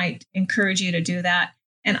that might encourage you to do that.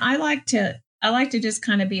 And I like to just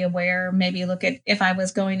kind of be aware, maybe look at if I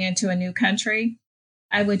was going into a new country,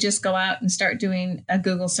 I would just go out and start doing a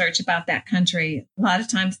Google search about that country. A lot of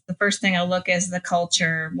times the first thing I look is the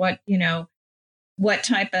culture, what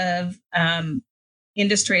type of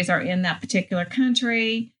industries are in that particular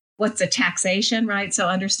country, what's the taxation, right? So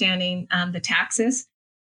understanding the taxes.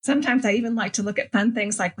 Sometimes I even like to look at fun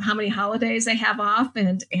things like how many holidays they have off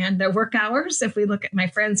and their work hours. If we look at my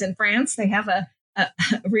friends in France, they have a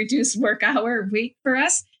reduced work hour week for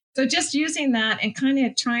us. So just using that and kind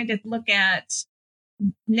of trying to look at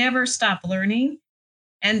never stop learning.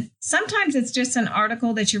 And sometimes it's just an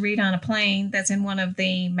article that you read on a plane that's in one of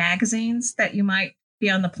the magazines that you might be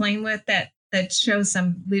on the plane with that shows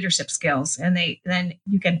some leadership skills. And then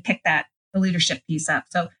you can pick the leadership piece up.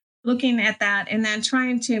 So looking at that and then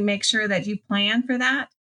trying to make sure that you plan for that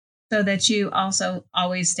so that you also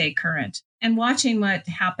always stay current and watching what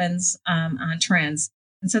happens on trends.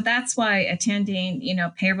 And so that's why attending,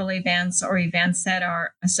 payroll events or events that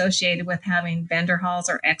are associated with having vendor halls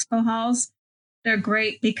or expo halls, they're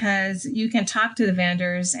great because you can talk to the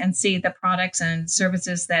vendors and see the products and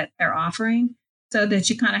services that they're offering so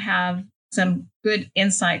that you kind of have some good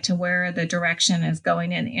insight to where the direction is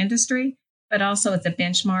going in the industry. But also it's a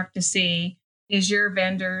benchmark to see, is your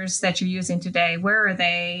vendors that you're using today, where are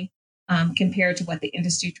they compared to what the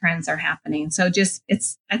industry trends are happening? So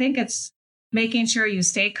I think it's making sure you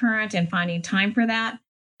stay current and finding time for that.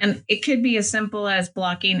 And it could be as simple as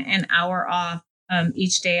blocking an hour off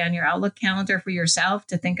each day on your Outlook calendar for yourself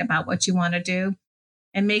to think about what you want to do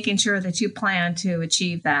and making sure that you plan to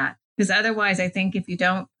achieve that. Because otherwise, I think if you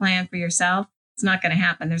don't plan for yourself, it's not going to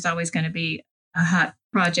happen. There's always going to be a hot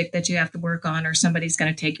project that you have to work on or somebody's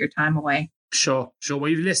going to take your time away. Sure. Well,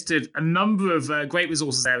 you've listed a number of great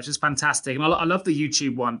resources there, which is fantastic. And I love the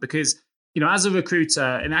YouTube one because, as a recruiter,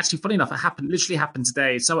 and actually, funny enough, it literally happened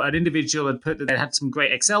today. So an individual had put that they had some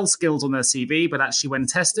great Excel skills on their CV, but actually when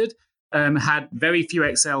tested, had very few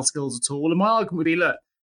Excel skills at all. And my argument would be, look,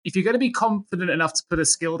 if you're going to be confident enough to put a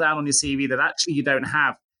skill down on your CV that actually you don't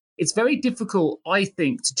have, it's very difficult, I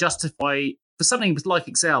think, to justify for something like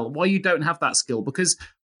Excel why you don't have that skill, because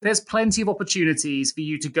there's plenty of opportunities for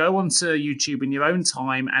you to go onto YouTube in your own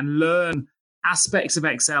time and learn aspects of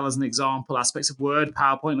Excel, as an example, aspects of Word,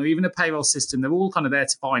 PowerPoint, or even a payroll system. They're all kind of there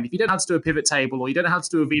to find. If you don't know how to do a pivot table, or you don't know how to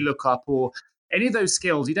do a VLOOKUP, or any of those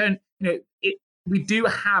skills, we do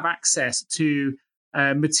have access to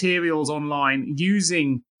materials online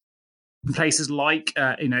using places like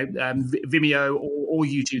Vimeo or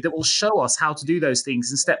YouTube that will show us how to do those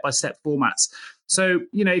things in step-by-step formats. So,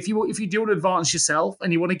 if you do want to advance yourself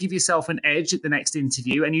and you want to give yourself an edge at the next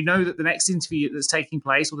interview, and you know that the next interview that's taking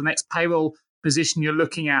place or the next payroll position you're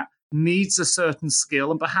looking at needs a certain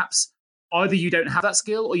skill, and perhaps either you don't have that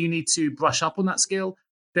skill or you need to brush up on that skill,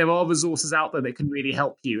 there are resources out there that can really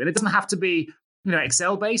help you. And it doesn't have to be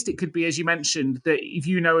Excel based. It could be, as you mentioned, that if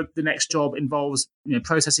the next job involves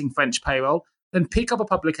processing French payroll, then pick up a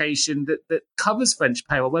publication that covers French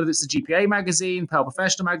payroll, whether it's the GPA magazine, Payroll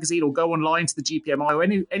Professional magazine, or go online to the GPMI or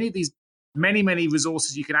any of these many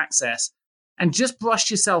resources you can access, and just brush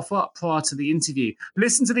yourself up prior to the interview.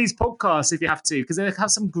 Listen to these podcasts if you have to, because they have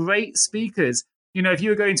some great speakers. If you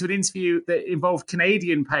were going to an interview that involved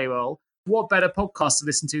Canadian payroll, what better podcast to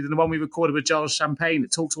listen to than the one we recorded with Giles Champagne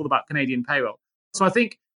that talks all about Canadian payroll? So I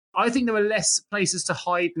think I think there are less places to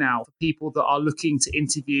hide now for people that are looking to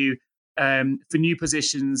interview for new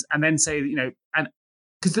positions and then say, and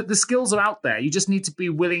because the skills are out there. You just need to be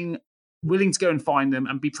willing to go and find them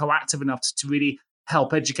and be proactive enough to really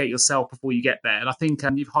help educate yourself before you get there. And I think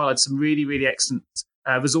you've highlighted some really, really excellent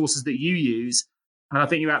resources that you use. And I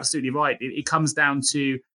think you're absolutely right. It comes down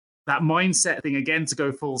to that mindset thing again, to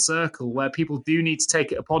go full circle, where people do need to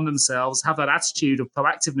take it upon themselves, have that attitude of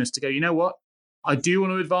proactiveness to go, you know what? I do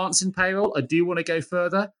want to advance in payroll. I do want to go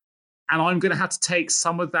further. And I'm going to have to take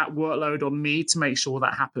some of that workload on me to make sure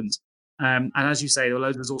that happens. And as you say, there are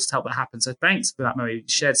loads of resources to help that happen. So thanks for that, Mary. You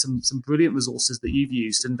shared some brilliant resources that you've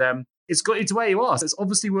used. And it's got you to where you are. So it's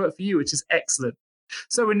obviously worked for you, which is excellent.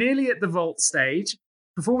 So we're nearly at the vault stage.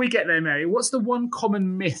 Before we get there, Mary, what's the one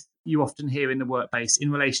common myth you often hear in the workplace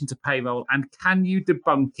in relation to payroll? And can you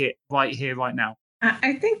debunk it right here, right now?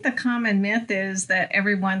 I think the common myth is that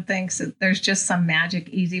everyone thinks that there's just some magic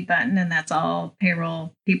easy button and that's all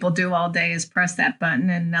payroll people do all day is press that button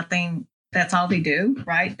and nothing, that's all they do,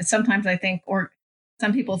 right? And sometimes I think, or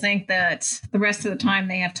some people think that the rest of the time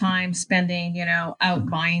they have time spending, out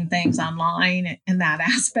buying things online in that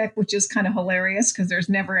aspect, which is kind of hilarious because there's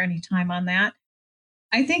never any time on that.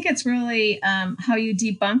 I think it's really how you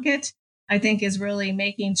debunk it. I think is really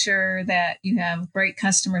making sure that you have great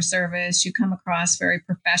customer service, you come across very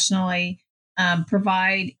professionally,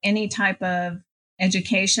 provide any type of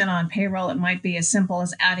education on payroll. It might be as simple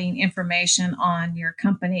as adding information on your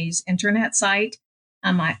company's internet site.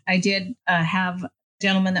 I did have a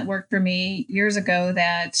gentleman that worked for me years ago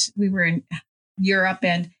that we were in Europe,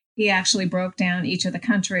 and he actually broke down each of the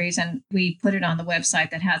countries and we put it on the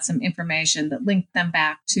website that had some information that linked them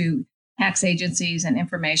back to tax agencies and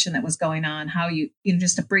information that was going on, how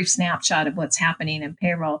just a brief snapshot of what's happening in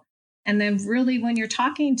payroll. And then really when you're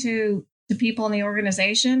talking to people in the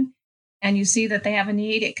organization and you see that they have a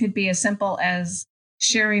need, it could be as simple as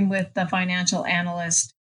sharing with the financial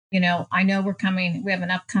analyst, I know we have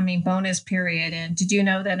an upcoming bonus period. And did you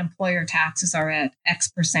know that employer taxes are at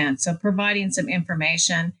X%? So providing some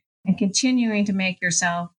information and continuing to make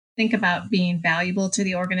yourself think about being valuable to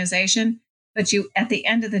the organization. But at the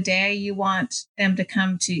end of the day, you want them to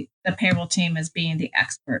come to the payroll team as being the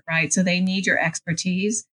expert, right? So they need your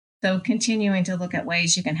expertise. So continuing to look at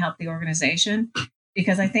ways you can help the organization,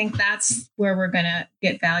 because I think that's where we're going to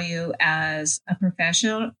get value as a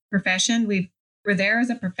profession. We're there as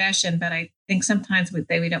a profession, but I think sometimes we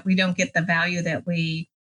don't get the value that we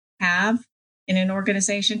have in an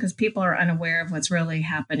organization because people are unaware of what's really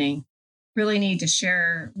happening. Really need to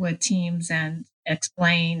share with teams and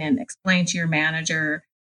explain to your manager.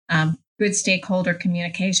 Good stakeholder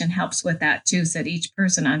communication helps with that too, so that each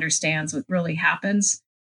person understands what really happens.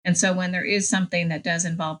 And so when there is something that does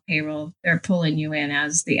involve payroll, they're pulling you in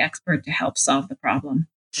as the expert to help solve the problem.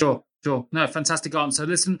 Sure. No, fantastic answer.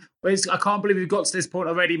 Listen, I can't believe we've got to this point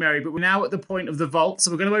already, Mary, but we're now at the point of the vault. So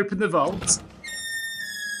we're going to open the vault.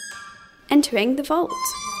 Entering the vault.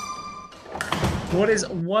 What is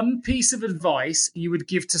one piece of advice you would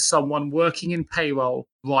give to someone working in payroll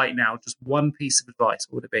right now? Just one piece of advice.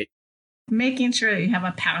 What would it be? Making sure that you have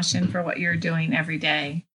a passion for what you're doing every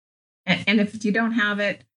day. And if you don't have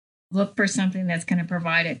it, look for something that's going to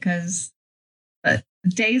provide it, because a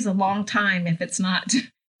day is a long time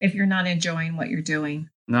if you're not enjoying what you're doing.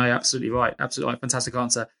 No, you're absolutely right. Absolutely right. Fantastic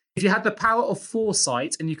answer. If you had the power of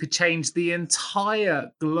foresight and you could change the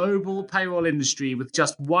entire global payroll industry with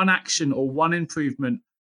just one action or one improvement,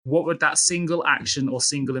 what would that single action or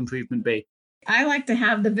single improvement be? I like to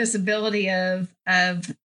have the visibility of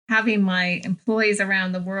having my employees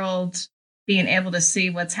around the world being able to see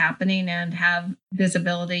what's happening and have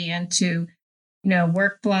visibility into,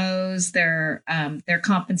 workflows, their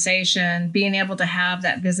compensation, being able to have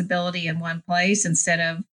that visibility in one place instead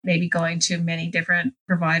of maybe going to many different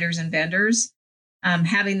providers and vendors.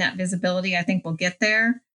 Having that visibility, I think we'll get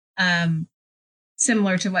there.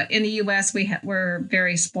 Similar to what in the US, we're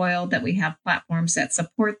very spoiled that we have platforms that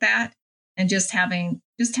support that. And just having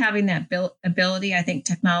that ability, I think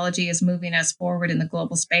technology is moving us forward in the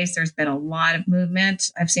global space. There's been a lot of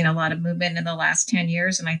movement. I've seen a lot of movement in the last 10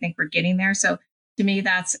 years, and I think we're getting there. So to me,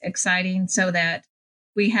 that's exciting, so that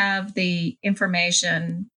we have the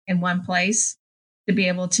information in one place to be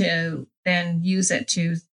able to then use it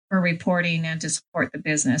for reporting and to support the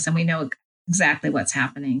business. And we know exactly what's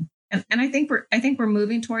happening. And I think we're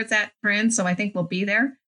moving towards that trend. So I think we'll be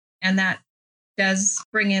there. And that does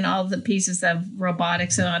bring in all the pieces of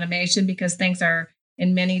robotics and automation, because things are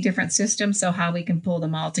in many different systems. So how we can pull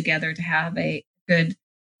them all together to have a good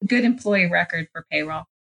employee record for payroll.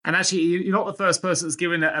 And actually, you're not the first person that's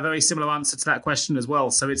given a very similar answer to that question as well.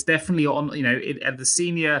 So it's definitely on, at the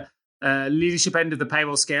senior leadership end of the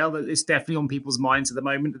payroll scale, that it's definitely on people's minds at the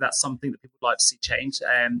moment. That's something that people would like to see change.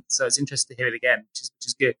 So it's interesting to hear it again, which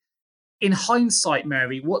is good. In hindsight,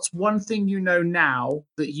 Mary, what's one thing you know now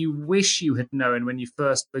that you wish you had known when you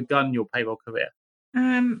first begun your payroll career?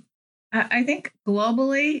 I think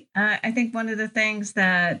globally, I think one of the things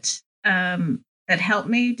that helped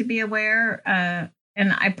me to be aware,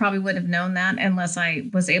 and I probably would have known that unless I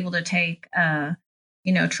was able to take,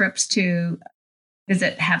 trips to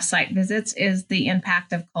have site visits, is the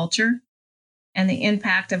impact of culture and the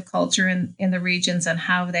impact of culture in the regions and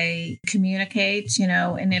how they communicate,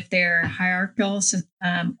 and if they're hierarchical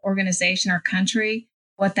organization or country,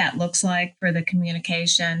 what that looks like for the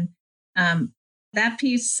communication. That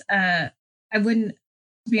piece, I wouldn't,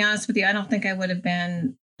 to be honest with you, I don't think I would have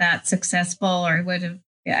been that successful, or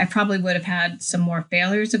I probably would have had some more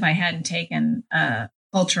failures if I hadn't taken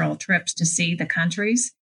cultural trips to see the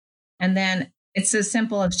countries. And then it's as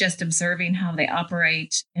simple as just observing how they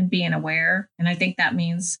operate and being aware. And I think that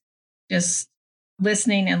means just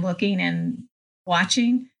listening and looking and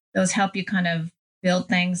watching. Those help you kind of build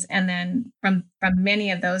things. And then from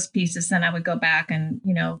many of those pieces, then I would go back and,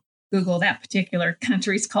 Google that particular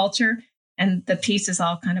country's culture, and the pieces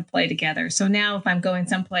all kind of play together. So now if I'm going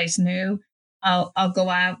someplace new, I'll go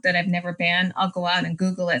out that I've never been. I'll go out and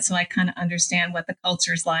Google it so I kind of understand what the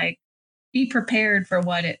culture's like. Be prepared for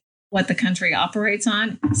what the country operates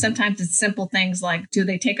on. Sometimes it's simple things like, do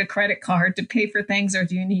they take a credit card to pay for things, or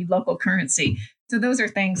do you need local currency? So those are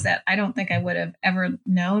things that I don't think I would have ever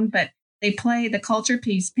known, but the culture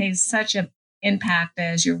piece plays such an impact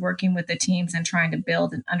as you're working with the teams and trying to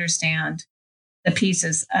build and understand the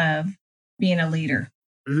pieces of being a leader.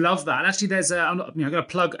 Love that. And actually, I'm going to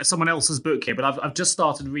plug someone else's book here, but I've just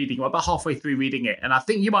started reading, about halfway through reading it. And I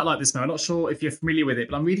think you might like this, Mary. I'm not sure if you're familiar with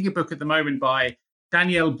it, but I'm reading a book at the moment by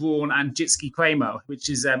Danielle Braun and Jitski Kramer, which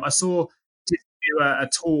is, I saw Jitski do a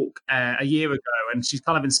talk a year ago, and she's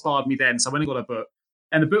kind of inspired me then. So I went and got a book.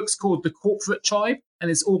 And the book's called The Corporate Tribe,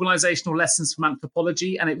 and it's organizational lessons from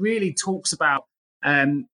anthropology. And it really talks about,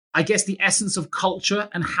 I guess, the essence of culture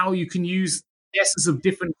and how you can use the essence of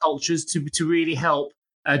different cultures to really help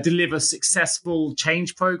deliver successful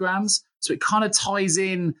change programs. So it kind of ties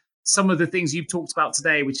in some of the things you've talked about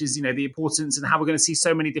today, which is, the importance and how we're going to see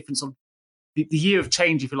so many different sort of the year of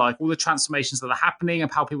change, if you like, all the transformations that are happening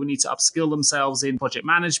and how people need to upskill themselves in project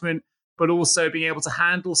management, but also being able to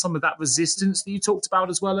handle some of that resistance that you talked about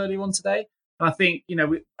as well earlier on today. And I think,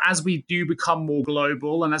 as we do become more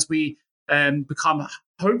global and as we become,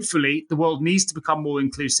 hopefully, the world needs to become more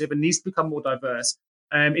inclusive and needs to become more diverse.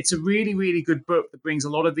 It's a really, really good book that brings a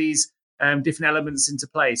lot of these different elements into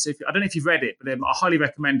play. So I don't know if you've read it, but I highly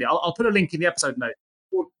recommend it. I'll put a link in the episode notes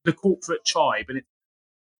called The Corporate Tribe, and it's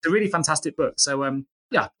a really fantastic book. So,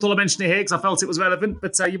 I thought I mentioned it here because I felt it was relevant,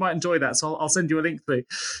 but you might enjoy that. So I'll send you a link through.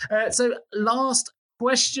 So last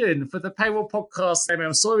question for the Payroll Podcast.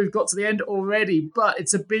 I'm sorry we've got to the end already, but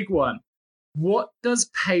it's a big one. What does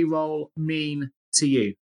payroll mean to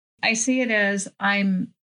you? I see it as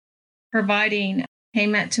I'm providing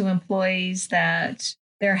payment to employees that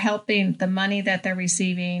they're helping the money that they're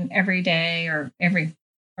receiving every day or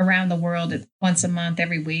around the world, once a month,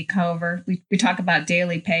 every week. However, we talk about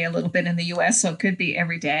daily pay a little bit in the US, so it could be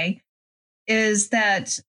every day. Is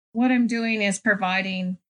that what I'm doing is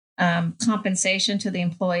providing compensation to the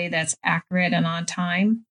employee that's accurate and on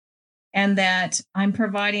time, and that I'm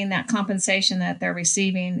providing that compensation that they're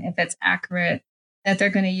receiving, if it's accurate, that they're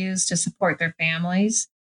going to use to support their families.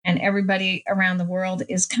 And everybody around the world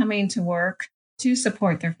is coming to work to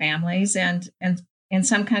support their families. And in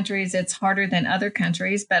some countries, it's harder than other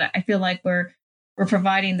countries, but I feel like we're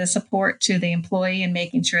providing the support to the employee and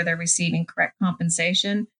making sure they're receiving correct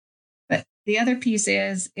compensation. But the other piece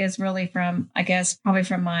is really from, I guess, probably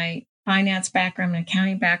from my finance background and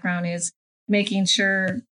accounting background, is making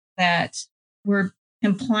sure that we're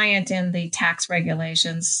compliant in the tax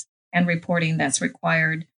regulations and reporting that's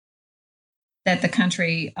required, that the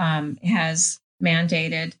country has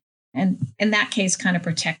mandated. And in that case, kind of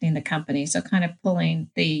protecting the company. So kind of pulling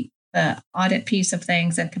the audit piece of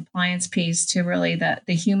things and compliance piece to really the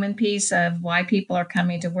human piece of why people are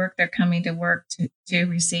coming to work. They're coming to work to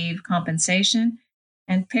receive compensation.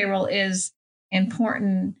 And payroll is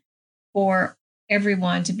important for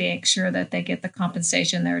everyone to make sure that they get the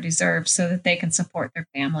compensation they deserve so that they can support their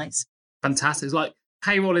families. Fantastic. It's like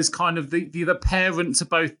payroll is kind of the parent to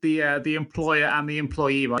both the employer and the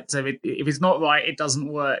employee, right? So if it's not right, it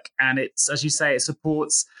doesn't work. And it's, as you say, it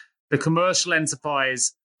supports the commercial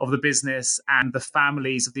enterprise of the business and the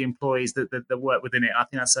families of the employees that work within it. I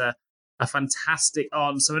think that's a fantastic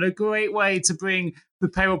answer and a great way to bring the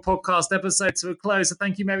Payroll Podcast episode to a close. So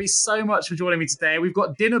thank you, Mary, so much for joining me today. We've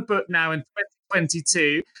got dinner booked now in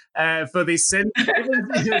 2022 for the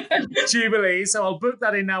Jubilee. So I'll book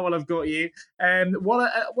that in now while I've got you.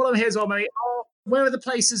 What I'm here as well, Mary, where are the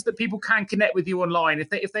places that people can connect with you online?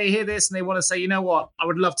 If they hear this and they want to say, you know what, I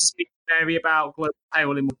would love to speak to Mary about global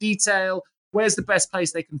payroll in more detail, where's the best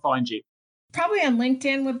place they can find you? Probably on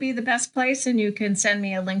LinkedIn would be the best place, and you can send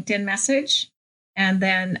me a LinkedIn message. And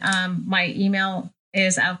then my email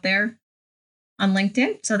is out there on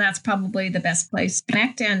LinkedIn. So that's probably the best place to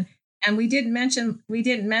connect. And we didn't mention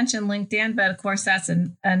LinkedIn, but of course that's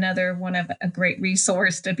another one of a great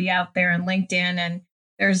resource to be out there on LinkedIn. And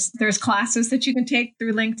there's classes that you can take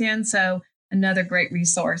through LinkedIn. So another great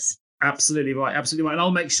resource. Absolutely right. And I'll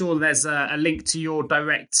make sure there's a link to your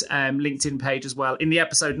direct LinkedIn page as well in the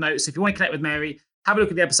episode notes. If you want to connect with Mary, have a look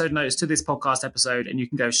at the episode notes to this podcast episode, and you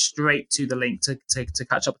can go straight to the link to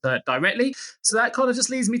catch up with her directly. So that kind of just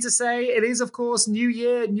leads me to say it is, of course, new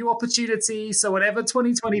year, new opportunity. So whatever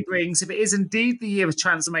 2020 brings, if it is indeed the year of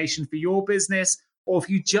transformation for your business, or if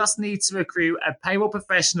you just need to recruit a payroll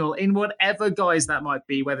professional in whatever guise that might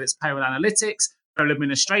be, whether it's payroll analytics, payroll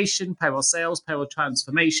administration, payroll sales, payroll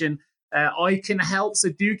transformation, I can help. So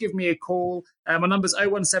do give me a call. My number's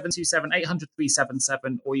 01727 800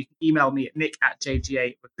 377, or you can email me at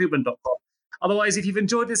nick@jgarecruitment.com. Otherwise, if you've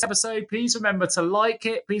enjoyed this episode, please remember to like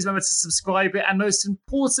it. Please remember to subscribe it. And most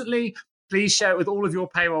importantly, please share it with all of your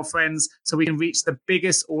payroll friends so we can reach the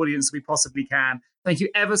biggest audience we possibly can. Thank you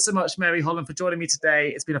ever so much, Mary Holland, for joining me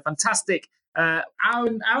today. It's been a fantastic hour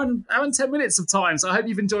and 10 minutes of time. So I hope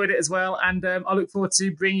you've enjoyed it as well. And I look forward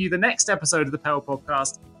to bringing you the next episode of the Payroll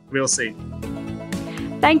Podcast real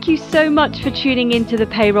soon. Thank you so much for tuning into the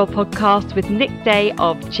Payroll Podcast with Nick Day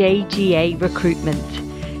of JGA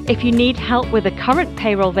Recruitment. If you need help with a current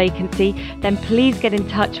payroll vacancy, then please get in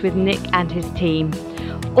touch with Nick and his team.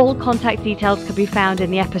 All contact details can be found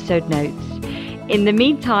in the episode notes. In the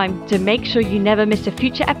meantime, to make sure you never miss a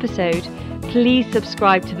future episode, please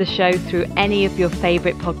subscribe to the show through any of your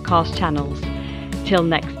favorite podcast channels. Till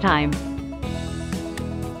next time.